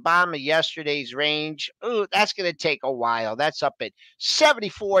 What was the bottom of yesterday's range? Ooh, that's going to take a while. That's up at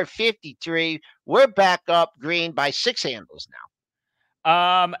 74.53. We're back up green by 6 handles now.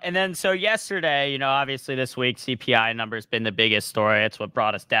 And then so yesterday, obviously this week CPI number has been the biggest story. It's what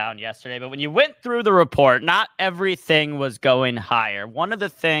brought us down yesterday. But when you went through the report, not everything was going higher. One of the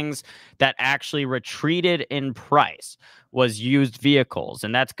things that actually retreated in price was used vehicles.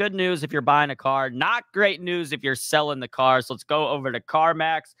 And that's good news if you're buying a car. Not great news if you're selling the car. So let's go over to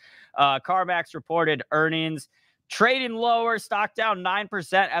Carmax. Carmax reported earnings. Trading lower, stock down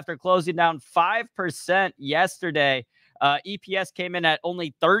 9% after closing down 5% yesterday. EPS came in at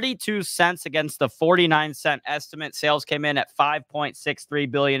only 32 cents against the 49-cent estimate. Sales came in at 5.63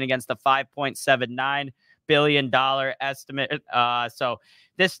 billion against the 5.79 billion dollar estimate. So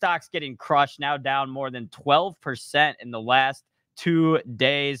this stock's getting crushed, now down more than 12% in the last 2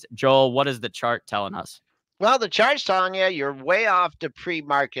 days. Joel, what is the chart telling us? Well, the chart's telling you you're way off the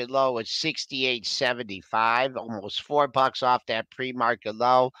pre-market low at 68.75, almost $4 off that pre-market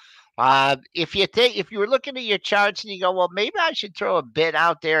low. If you were looking at your charts and you go, well, maybe I should throw a bid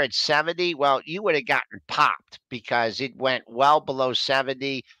out there at 70, well, you would have gotten popped because it went well below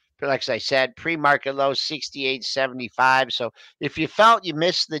 70. Like I said, pre-market low 68.75. So if you felt you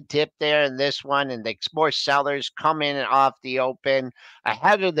missed the dip there in this one and the more sellers come in and off the open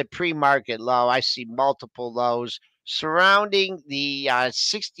ahead of the pre-market low, I see multiple lows surrounding the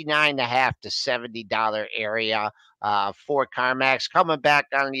 69.5 to $70 area for Carmax. Coming back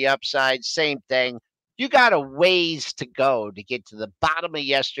on the upside, same thing. You got a ways to go to get to the bottom of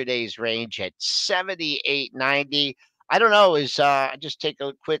yesterday's range at 78.90. I don't know. Just take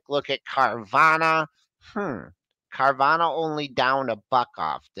a quick look at Carvana. Carvana only down a buck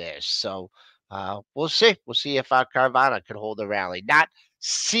off this. So we'll see. We'll see if Carvana could hold a rally. Not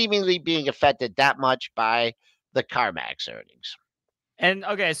seemingly being affected that much by the Carmax earnings. And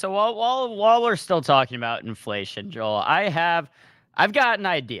okay, so while we're still talking about inflation, Joel, I've got an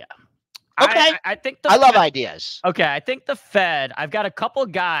idea. Okay. I think I love ideas. Okay, I think the Fed, I've got a couple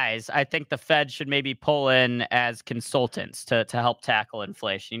guys I think the Fed should maybe pull in as consultants to help tackle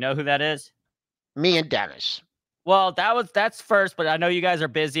inflation. You know who that is? Me and Dennis. Well, that's first, but I know you guys are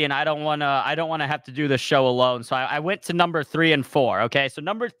busy and I don't want to have to do the show alone. So I went to number 3 and 4. Okay, so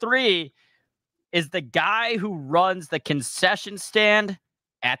number 3 is the guy who runs the concession stand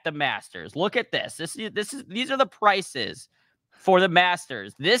at the Masters. Look at this. These are the prices for the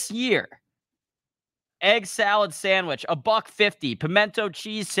Masters this year. Egg salad sandwich, $1.50. Pimento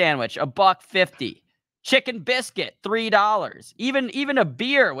cheese sandwich, $1.50. Chicken biscuit, $3. Even a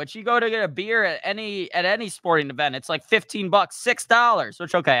beer, which you go to get a beer at any sporting event, it's like $15, $6.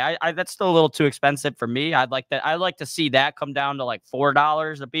 Which okay, I that's still a little too expensive for me. I'd like to see that come down to like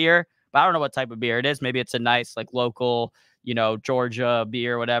 $4 a beer. But I don't know what type of beer it is. Maybe it's a nice like local, Georgia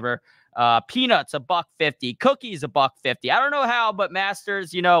beer, whatever. Peanuts $1.50, cookies $1.50. I don't know how, but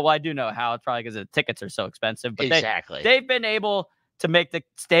Masters, well, I do know how. It's probably because the tickets are so expensive. But exactly. they've been able to make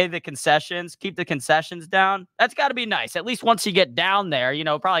the concessions, keep the concessions down. That's got to be nice. At least once you get down there,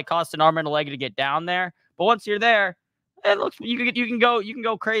 probably cost an arm and a leg to get down there. But once you're there, it looks you can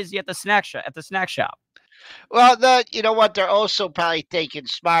go crazy at the snack shop. Well, you know what? They're also probably thinking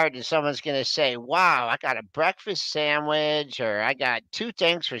smart, and someone's going to say, "Wow, I got a breakfast sandwich, or I got 2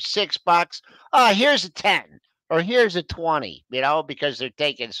 things for $6. Oh, here's a 10, or here's a 20." Because they're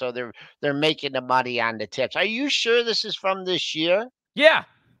taking, so they're making the money on the tips. Are you sure this is from this year? Yeah.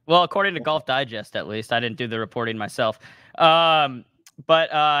 Well, according to Golf Digest, at least I didn't do the reporting myself.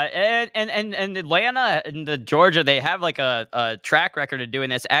 But and Atlanta and the Georgia, they have like a track record of doing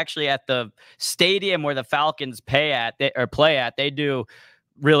this. Actually, at the stadium where the Falcons play at, they do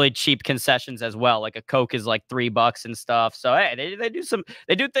really cheap concessions as well. Like a Coke is like $3 and stuff. So hey, they do some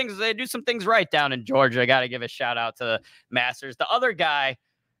things right down in Georgia. I got to give a shout out to the Masters. The other guy,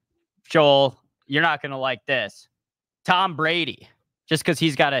 Joel, you're not gonna like this. Tom Brady. Just because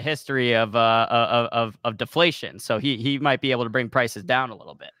he's got a history of deflation, so he might be able to bring prices down a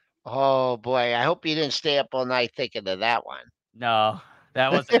little bit. Oh boy, I hope you didn't stay up all night thinking of that one. No,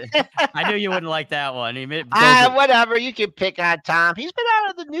 that wasn't. I knew you wouldn't like that one. Whatever. You can pick on Tom. He's been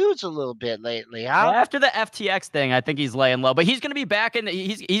out of the news a little bit lately, huh? Well, after the FTX thing, I think he's laying low, but he's going to be back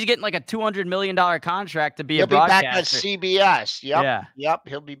he's getting like a $200 million contract to be a broadcaster. He'll be back on CBS. Yep. Yeah. Yep.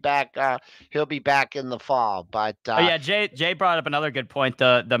 He'll be back. He'll be back in the fall. But yeah, Jay brought up another good point.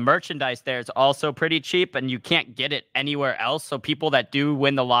 The merchandise there is also pretty cheap, and you can't get it anywhere else. So people that do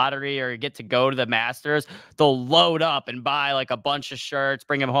win the lottery or get to go to the Masters, they'll load up and buy like a bunch of shirts,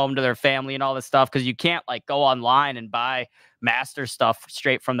 bring them home to their family and all this stuff, because you can't like go online and buy Master stuff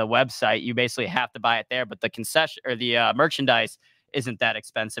straight from the website. You basically have to buy it there, but the concession or the merchandise isn't that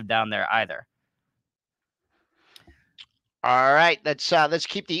expensive down there either. All right, let's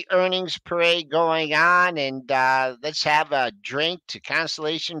keep the earnings parade going on, and let's have a drink to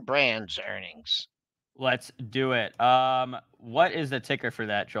Constellation Brands earnings. Let's do it. What is the ticker for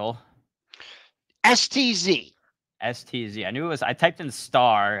that, Joel? STZ. STZ. I knew it was. I typed in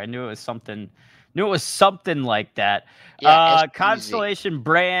star. I knew it was something. Knew it was something like that. Yeah, Constellation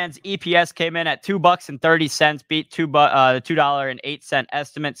Brands EPS came in at $2.30, beat the $2.08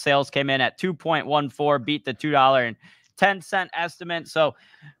 estimate. Sales came in at 2.14, beat the $2.10 estimate. So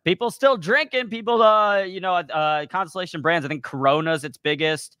people still drinking. People, Constellation Brands. I think Corona's its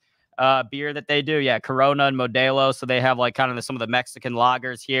biggest beer that they do. Yeah, Corona and Modelo. So they have like kind of some of the Mexican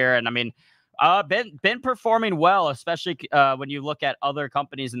lagers here, and I mean. Been performing well, especially when you look at other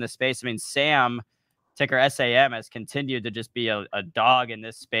companies in the space. I mean, SAM, ticker SAM, has continued to just be a dog in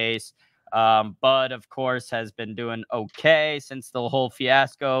this space. Bud, of course, has been doing okay since the whole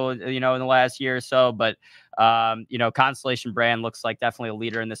fiasco, in the last year or so. But, Constellation Brand looks like definitely a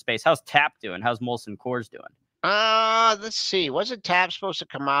leader in this space. How's TAP doing? How's Molson Coors doing? Let's see. Wasn't TAP supposed to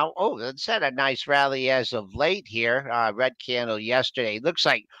come out? Oh, it's had a nice rally as of late here. Red candle yesterday. Looks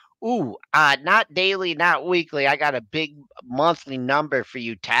like, not daily, not weekly. I got a big monthly number for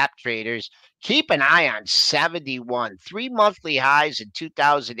you TAP traders. Keep an eye on 71. 3 monthly highs in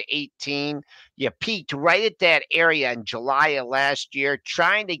 2018. You peaked right at that area in July of last year,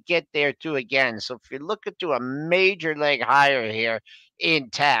 trying to get there too again. So if you're looking to a major leg higher here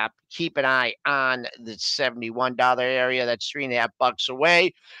in TAP, keep an eye on the $71 area. That's $3.50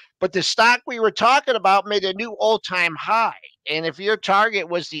 away. But the stock we were talking about made a new all-time high. And if your target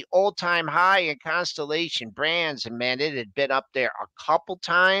was the all-time high in Constellation Brands, and man, it had been up there a couple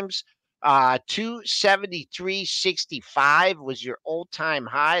times. 273.65 was your all-time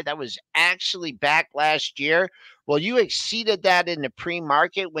high. That was actually back last year. Well, you exceeded that in the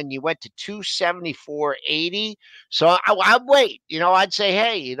pre-market when you went to 274.80. So I'd wait. I'd say,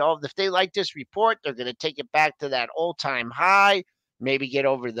 hey, if they like this report, they're going to take it back to that all-time high. Maybe get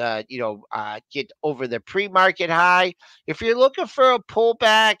over the pre-market high. If you're looking for a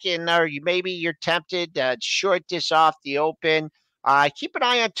pullback maybe you're tempted to short this off the open, keep an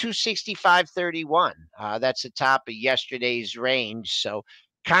eye on 265.31. That's the top of yesterday's range. So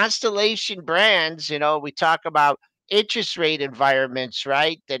Constellation Brands, we talk about interest rate environments,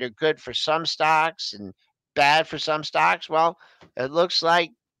 right, that are good for some stocks and bad for some stocks. Well, it looks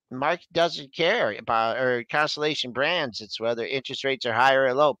like Mark doesn't care about, or Constellation Brands. It's whether interest rates are higher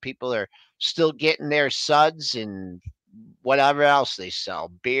or low. People are still getting their suds and whatever else they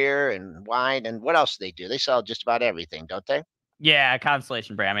sell, beer and wine, and what else do they do? They sell just about everything, don't they? Yeah,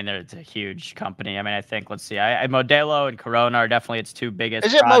 Constellation Brand. I mean, it's a huge company. I mean, I think, let's see, Modelo and Corona are definitely its two biggest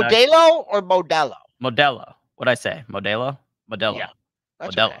Is it products. Modelo or Modelo? Modelo. What'd I say? Modelo? Modelo. Yeah,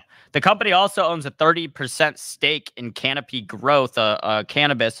 that's Modelo. okay. The company also owns a 30% stake in Canopy Growth,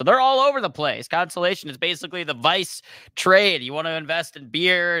 cannabis. So they're all over the place. Constellation is basically the vice trade. You want to invest in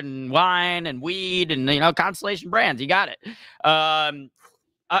beer and wine and weed and, Constellation Brands. You got it. I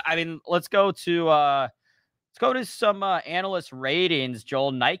mean, let's go to some analyst ratings,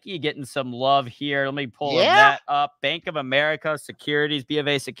 Joel. Nike getting some love here. Let me pull that up. Bank of America Securities, B of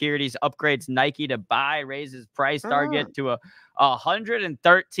A Securities upgrades Nike to buy, raises price target to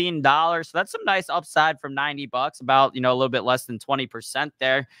 $113. So that's some nice upside from $90, about, a little bit less than 20%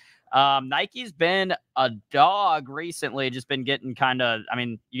 there. Nike's been a dog recently, just been getting kind of, I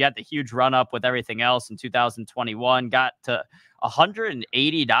mean, you had the huge run up with everything else in 2021, got to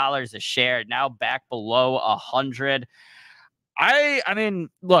 $180 a share, now back below 100. I mean,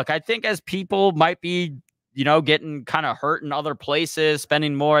 look, I think as people might be, getting kind of hurt in other places,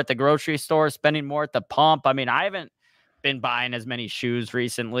 spending more at the grocery store, spending more at the pump. I mean, I haven't been buying as many shoes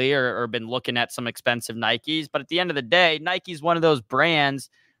recently or been looking at some expensive Nikes. But at the end of the day, Nike's one of those brands,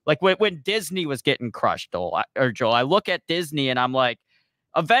 like when Disney was getting crushed, Joel, I look at Disney and I'm like,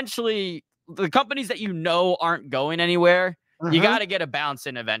 eventually the companies that aren't going anywhere, you got to get a bounce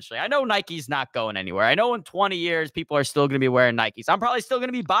in eventually. I know Nike's not going anywhere. I know in 20 years, people are still going to be wearing Nikes. I'm probably still going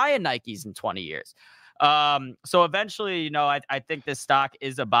to be buying Nikes in 20 years. So eventually, I think this stock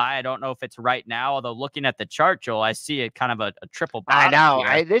is a buy. I don't know if it's right now, although looking at the chart, Joel, I see it kind of a triple bottom. I know.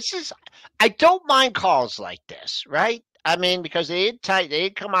 I don't mind calls like this, right? I mean, because they'd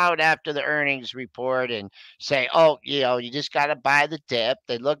come out after the earnings report and say, oh, you just got to buy the dip.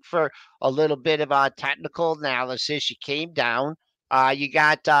 They look for a little bit of a technical analysis. You came down. You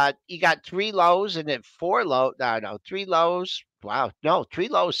got three lows and then four low. No, three lows. Wow, no, three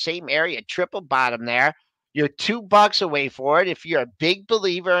lows, same area, triple bottom there. You're $2 away for it. If you're a big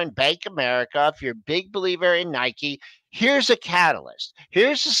believer in Bank America, if you're a big believer in Nike, here's a catalyst.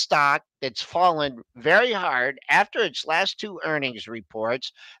 Here's a stock that's fallen very hard after its last two earnings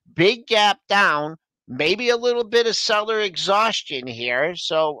reports. Big gap down, maybe a little bit of seller exhaustion here.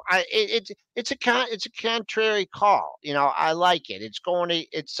 So it's a contrary call. I like it. It's going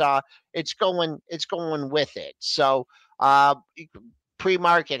with it. So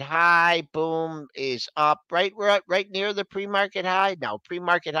pre-market high, boom, is up right near the pre-market high. Now,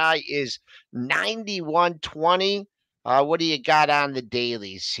 pre-market high is 91.20. What do you got on the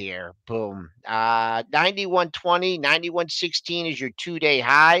dailies here? Boom. 91.20, 91.16 is your 2-day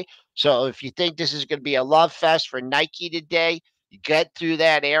high. So if you think this is going to be a love fest for Nike today, you get through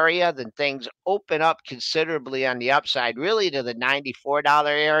that area, then things open up considerably on the upside, really to the $94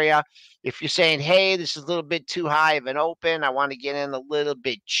 area. If you're saying, hey, this is a little bit too high of an open, I want to get in a little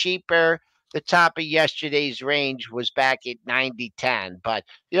bit cheaper, the top of yesterday's range was back at 90.10. But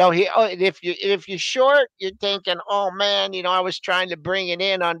if you're short, you're thinking, oh man, I was trying to bring it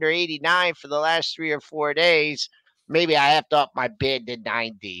in under 89 for the last 3 or 4 days. Maybe I have to up my bid to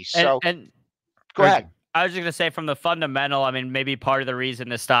 90. So go ahead. I was just gonna say, from the fundamental, I mean, maybe part of the reason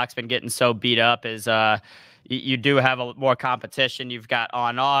the stock's been getting so beat up is you do have more competition. You've got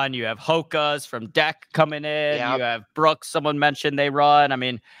on, you have Hoka's from Deck coming in. Yep. You have Brooks. Someone mentioned they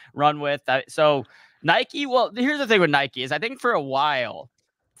run with. So Nike, well, here's the thing with Nike is I think for a while,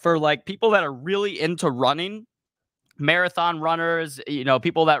 for like people that are really into running, marathon runners,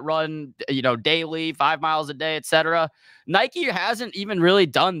 people that run, daily, 5 miles a day, etc. Nike hasn't even really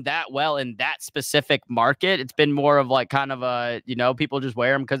done that well in that specific market. It's been more of like kind of a, people just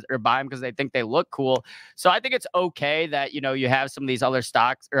wear them or buy them because they think they look cool. So I think it's okay that, you have some of these other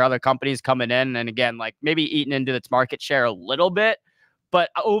stocks or other companies coming in and again, like maybe eating into its market share a little bit, but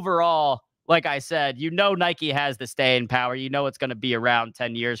overall, like I said, Nike has the staying power. It's going to be around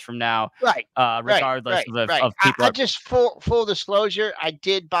 10 years from now, right? Regardless of people. I just full disclosure, I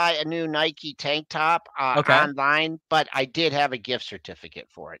did buy a new Nike tank top online, but I did have a gift certificate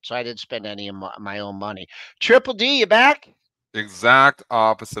for it, so I didn't spend any of my own money. Triple D, you back? Exact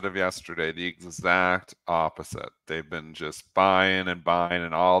opposite of yesterday. The exact opposite. They've been just buying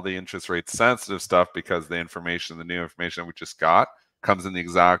and all the interest rate sensitive stuff because the new information we just got comes in the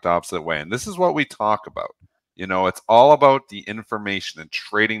exact opposite way. And this is what we talk about. It's all about the information and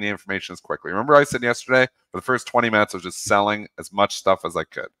trading the information as quickly. Remember I said yesterday, for the first 20 minutes, I was just selling as much stuff as I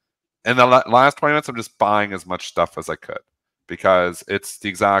could. And the last 20 minutes, I'm just buying as much stuff as I could because it's the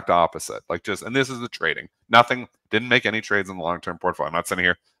exact opposite. Like and this is the trading. Nothing, didn't make any trades in the long-term portfolio. I'm not sitting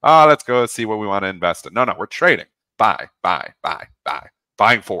here, let's go see what we want to invest in. No, we're trading. Buy.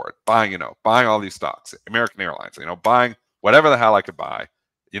 Buying Ford, buying all these stocks, American Airlines, buying whatever the hell I could buy,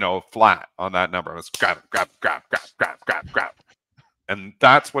 flat on that number. Let's grab. And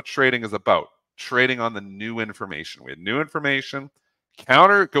that's what trading is about. Trading on the new information. We had new information,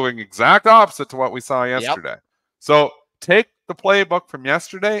 going exact opposite to what we saw yesterday. Yep. So take the playbook from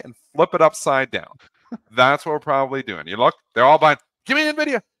yesterday and flip it upside down. That's what we're probably doing. You look, they're all buying, give me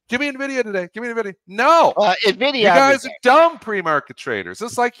NVIDIA. Give me NVIDIA today. Give me NVIDIA. No. NVIDIA. You guys are dumb pre-market traders.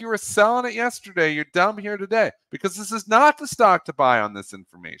 Just like you were selling it yesterday, you're dumb here today because this is not the stock to buy on this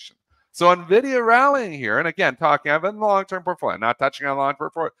information. So NVIDIA rallying here, and again, I've been in the long-term portfolio, not touching on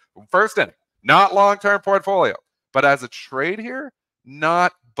long-term portfolio. First inning, not long-term portfolio. But as a trade here,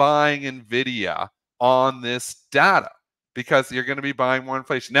 not buying NVIDIA on this data because you're going to be buying more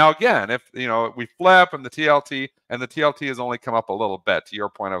inflation. Now, again, if we flip and the TLT has only come up a little bit, to your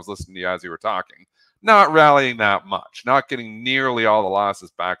point, I was listening to you as you were talking, not rallying that much, not getting nearly all the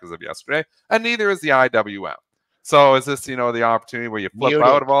losses back as of yesterday, and neither is the IWM. So is this, the opportunity where you flip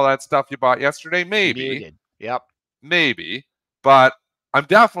out of all that stuff you bought yesterday? Maybe. Muted. Yep. Maybe. But I'm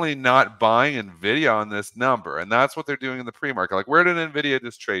definitely not buying NVIDIA on this number. And that's what they're doing in the pre-market. Like, where did NVIDIA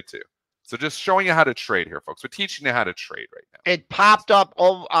just trade to? So just showing you how to trade here, folks. We're teaching you how to trade right now. It popped up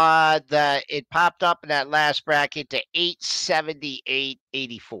it popped up in that last bracket to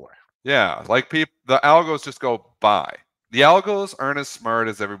 878.84. Yeah, like the algos just go buy. The algos aren't as smart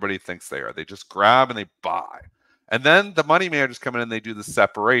as everybody thinks they are. They just grab and they buy. And then the money managers come in and they do the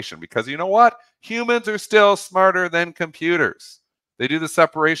separation because you know what? Humans are still smarter than computers. They do the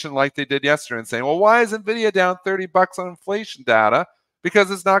separation like they did yesterday and saying, well, why is NVIDIA down $30 on inflation data? Because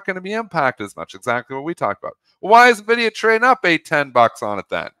it's not going to be impacted as much. Exactly what we talked about. Well, why is NVIDIA trading up $8-10 on it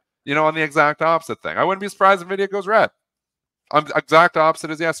then? On the exact opposite thing. I wouldn't be surprised if NVIDIA goes red. I'm exact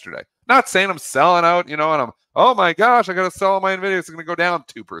opposite as yesterday. Not saying I'm selling out, and I'm, oh my gosh, I got to sell my NVIDIA. It's going to go down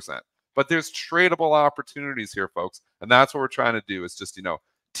 2%. But there's tradable opportunities here, folks. And that's what we're trying to do is just,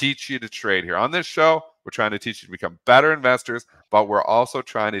 teach you to trade here. On this show, we're trying to teach you to become better investors, but we're also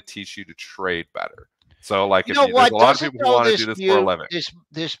trying to teach you to trade better. So, like, there's a lot of people who want to do this for a living.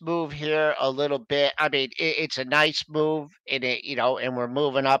 This move here a little bit. I mean, it's a nice move, and and we're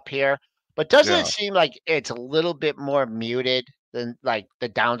moving up here. But doesn't it seem like it's a little bit more muted than like the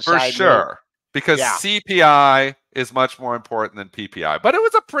downside? For sure, move? Because CPI is much more important than PPI. But it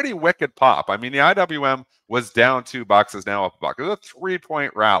was a pretty wicked pop. I mean, the IWM was down $2, is now up $1. It was a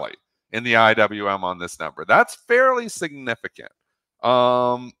 3-point rally in the IWM on this number. That's fairly significant.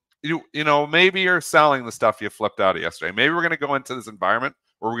 Maybe you're selling the stuff you flipped out of yesterday. Maybe we're going to go into this environment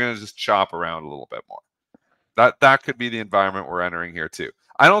where we're going to just chop around a little bit more. That could be the environment we're entering here too.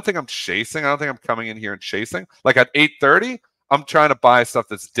 I don't think I'm chasing. I don't think I'm coming in here and chasing. Like at 8:30, I'm trying to buy stuff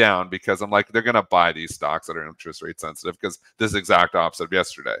that's down because I'm like, they're going to buy these stocks that are interest rate sensitive because this is exact opposite of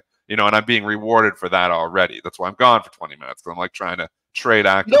yesterday. And I'm being rewarded for that already. That's why I'm gone for 20 minutes because I'm like trying to trade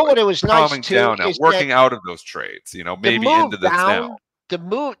actively. You know what it was nice too? Down now, working out of those trades, maybe into this now. The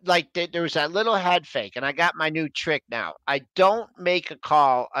move, like there was that little head fake, and I got my new trick now. I don't make a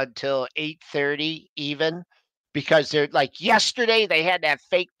call until 8:30 even, because they're like yesterday they had that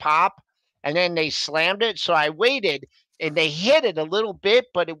fake pop, and then they slammed it. So I waited, and they hit it a little bit,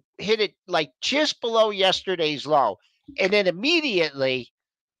 but it hit it like just below yesterday's low, and then immediately,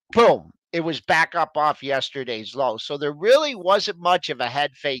 boom, it was back up off yesterday's low. So there really wasn't much of a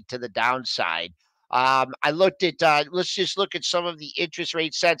head fake to the downside. I looked at, let's just look at some of the interest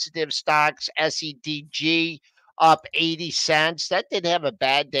rate sensitive stocks. SEDG up 80 cents. That didn't have a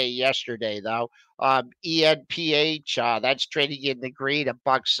bad day yesterday, though. ENPH, that's trading in the green,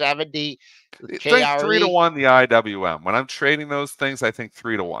 $1.70. Think 3-1 the IWM. When I'm trading those things, I think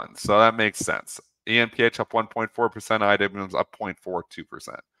 3-1. So that makes sense. ENPH up 1.4%, IWM's up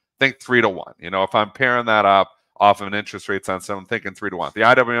 0.42%. Think 3-1. If I'm pairing that up off of an interest rate sensitive, I'm thinking 3-1. The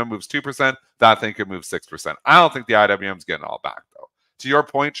IWM moves 2%, that thing could move 6%. I don't think the IWM's getting all back, though. To your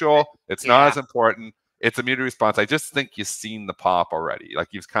point, Joel, it's not as important. It's a muted response. I just think you've seen the pop already. Like,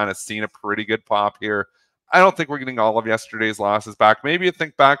 you've kind of seen a pretty good pop here. I don't think we're getting all of yesterday's losses back. Maybe you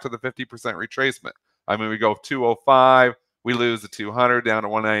think back to the 50% retracement. I mean, we go 205, we lose the 200 down to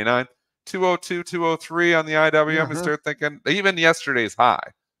 199, 202, 203 on the IWM. You start thinking, even yesterday's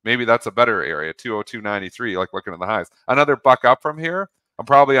high, maybe that's a better area, 202.93, like looking at the highs. Another buck up from here, I'm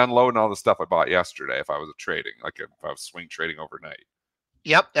probably unloading all the stuff I bought yesterday if I was trading, like if I was swing trading overnight.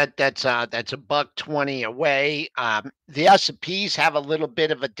 Yep, that's $1.20 away. The S&Ps have a little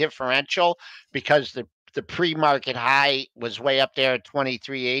bit of a differential because the pre-market high was way up there at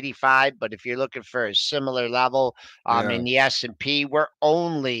 23.85. But if you're looking for a similar level in the S&P, we're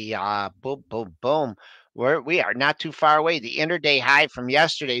only boom, boom, boom. We are not too far away. The intraday high from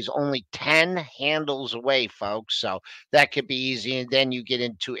yesterday is only 10 handles away, folks. So that could be easy. And then you get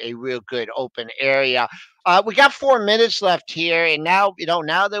into a real good open area. We got 4 minutes left here. And now,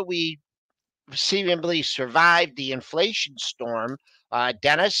 now that we seemingly survived the inflation storm,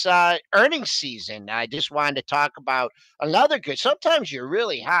 Dennis, earnings season. I just wanted to talk about another good. Sometimes you're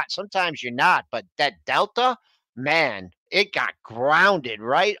really hot, sometimes you're not. But that Delta, man, it got grounded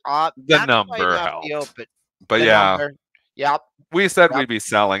right off. The not quite number off the helped. open. But the yeah, number, yep. we said Yep. we'd be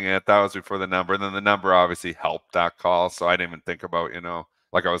selling it. That was before the number. And then the number obviously helped that call. So I didn't even think about,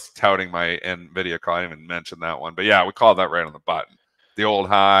 like I was touting my NVIDIA call. I didn't even mention that one. But yeah, we called that right on the button. The old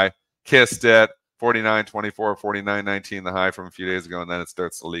high, kissed it, 49.24, 49.19, the high from a few days ago. And then it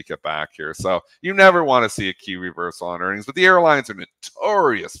starts to leak it back here. So you never want to see a key reversal on earnings. But the airlines are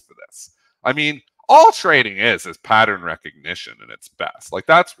notorious for this. I mean, all trading is pattern recognition in its best. Like,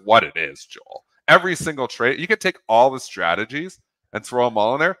 that's what it is, Joel. Every single trade, you could take all the strategies and throw them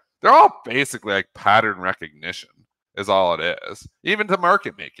all in there. They're all basically like pattern recognition is all it is. Even to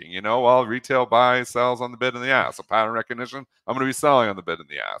market making, well, retail buys, sells on the bid and the ask. So pattern recognition, I'm going to be selling on the bid and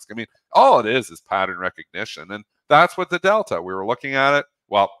the ask. I mean, all it is pattern recognition. And that's what the Delta, we were looking at it.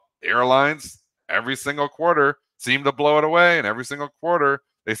 Well, airlines, every single quarter seem to blow it away. And every single quarter,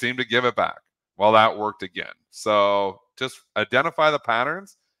 they seem to give it back. Well, that worked again. So just identify the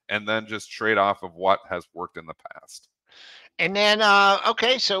patterns and then just trade off of what has worked in the past. And then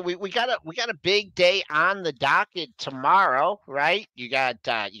okay, so we got a big day on the docket tomorrow, right? You got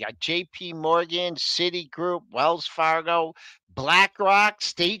JP Morgan, Citigroup, Wells Fargo, BlackRock,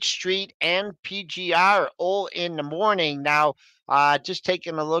 State Street, and PGR all in the morning. Now, just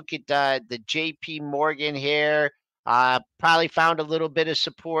taking a look at the JP Morgan here. Probably found a little bit of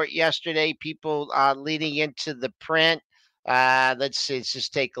support yesterday. People leading into the print. Let's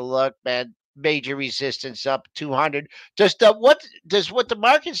just take a look, man. Major resistance up 200. What the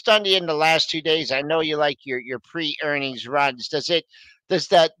market's done to you in the last 2 days? I know you like your pre-earnings runs. Does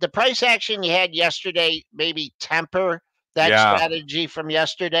the price action you had yesterday maybe temper that strategy from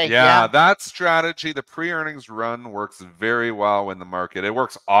yesterday? Yeah, that strategy, the pre-earnings run, works very well when the market, it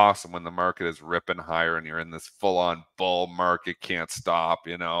works awesome when the market is ripping higher and you're in this full-on bull market, can't stop,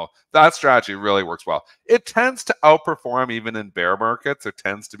 That strategy really works well. It tends to outperform even in bear markets. There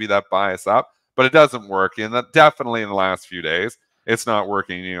tends to be that bias up, but it doesn't work. And that definitely in the last few days, it's not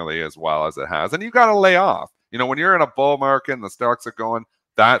working nearly as well as it has. And you got to lay off. When you're in a bull market and the stocks are going,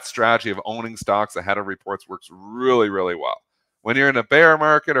 that strategy of owning stocks ahead of reports works really, really well. When you're in a bear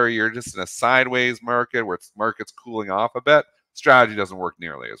market or you're just in a sideways market where market's cooling off a bit, strategy doesn't work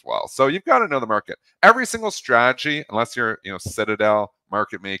nearly as well. So you've got to know the market. Every single strategy, unless you're, Citadel,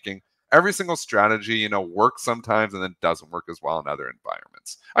 market making, every single strategy, works sometimes and then doesn't work as well in other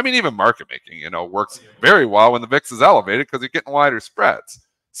environments. I mean, even market making, works very well when the VIX is elevated because you're getting wider spreads.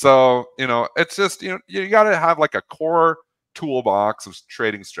 So, it's just, you got to have like a core toolbox of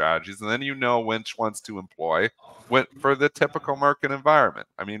trading strategies, and then which ones to employ for the typical market environment.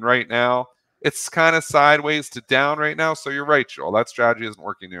 I mean, right now it's kind of sideways to down right now. So you're right, Joel. That strategy isn't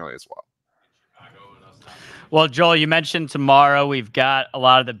working nearly as well. Well, Joel, you mentioned tomorrow we've got a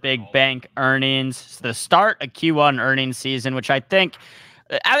lot of the big bank earnings. It's the start of Q1 earnings season, which I think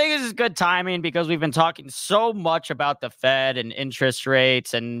this is good timing because we've been talking so much about the Fed and interest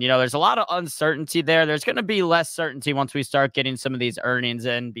rates. And, there's a lot of uncertainty there. There's going to be less certainty once we start getting some of these earnings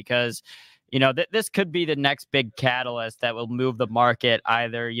in because, this could be the next big catalyst that will move the market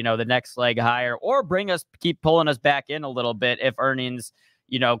either, the next leg higher or keep pulling us back in a little bit if earnings,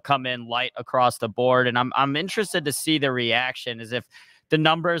 come in light across the board. And I'm interested to see the reaction as if the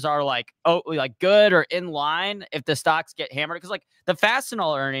numbers are like good or in line if the stocks get hammered. Because like the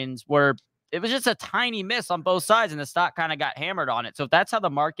Fastenal earnings it was just a tiny miss on both sides and the stock kind of got hammered on it. So if that's how the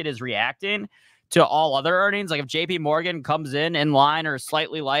market is reacting to all other earnings, like if JP Morgan comes in line or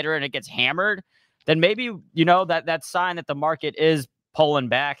slightly lighter and it gets hammered, then maybe, that's sign that the market is pulling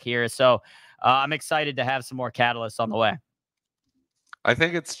back here. So I'm excited to have some more catalysts on the way. I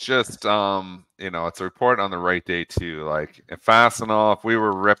think it's just, it's a report on the right day too. Like if Fastenal, if we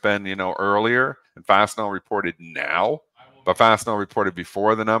were ripping, earlier and Fastenal reported now, but Fastenal reported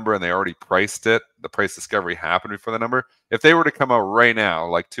before the number and they already priced it, the price discovery happened before the number. If they were to come out right now,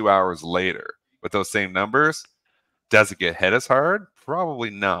 like 2 hours later with those same numbers, does it get hit as hard?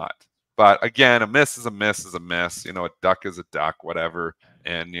 Probably not. But again, a miss is a miss is a miss. A duck is a duck, whatever.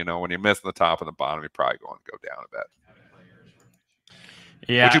 And, when you miss on the top and the bottom, you're probably going to go down a bit.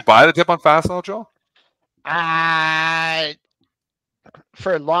 Yeah. Would you buy the dip on Fastenal, Joel?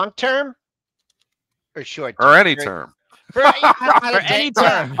 For long term or short term? Or any term. For any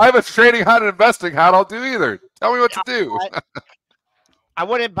term. I have a trading hat and investing hat. I'll do either. Tell me what to do. I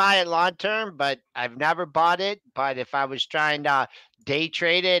wouldn't buy it long term, but I've never bought it. But if I was trying to day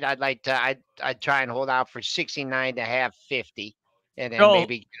trade it, I'd try and hold out for 69.5, 50, and then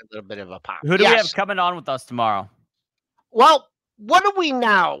maybe get a little bit of a pop. Who do we have coming on with us tomorrow? Well, what do we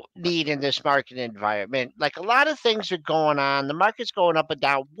now need in this market environment? Like a lot of things are going on. The market's going up and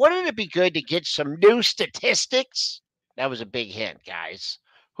down. Wouldn't it be good to get some new statistics? That was a big hint, guys.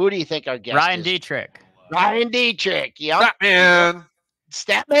 Who do you think our guest Ryan is? Dietrich. Ryan Dietrich. Yep. Statman.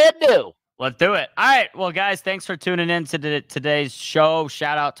 Statman new. Let's do it. All right. Well, guys, thanks for tuning in to today's show.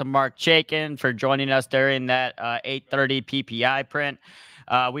 Shout out to Marc Chaikin for joining us during that 8:30 PPI print.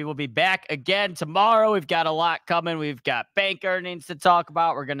 We will be back again tomorrow. We've got a lot coming. We've got bank earnings to talk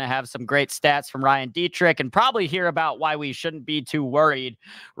about. We're going to have some great stats from Ryan Dietrich and probably hear about why we shouldn't be too worried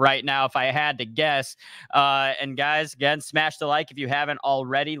right now, if I had to guess. And guys, again, smash the like if you haven't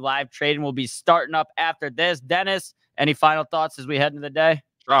already. Live trading will be starting up after this. Dennis, any final thoughts as we head into the day?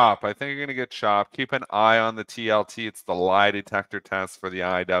 Chop. I think you're going to get chopped. Keep an eye on the TLT. It's the lie detector test for the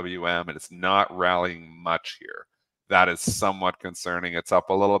IWM, and it's not rallying much here. That is somewhat concerning. It's up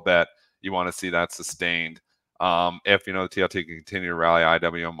a little bit. You want to see that sustained. If, the TLT can continue to rally,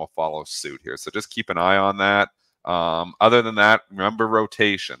 IWM will follow suit here. So just keep an eye on that. Other than that, remember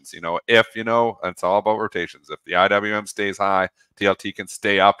rotations. If, it's all about rotations. If the IWM stays high, TLT can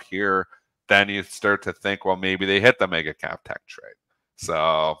stay up here, then you start to think, well, maybe they hit the mega cap tech trade.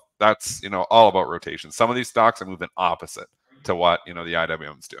 So that's, all about rotation. Some of these stocks are moving opposite to what, the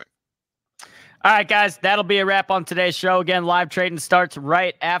IWM is doing. All right, guys, that'll be a wrap on today's show. Again, live trading starts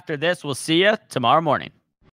right after this. We'll see you tomorrow morning.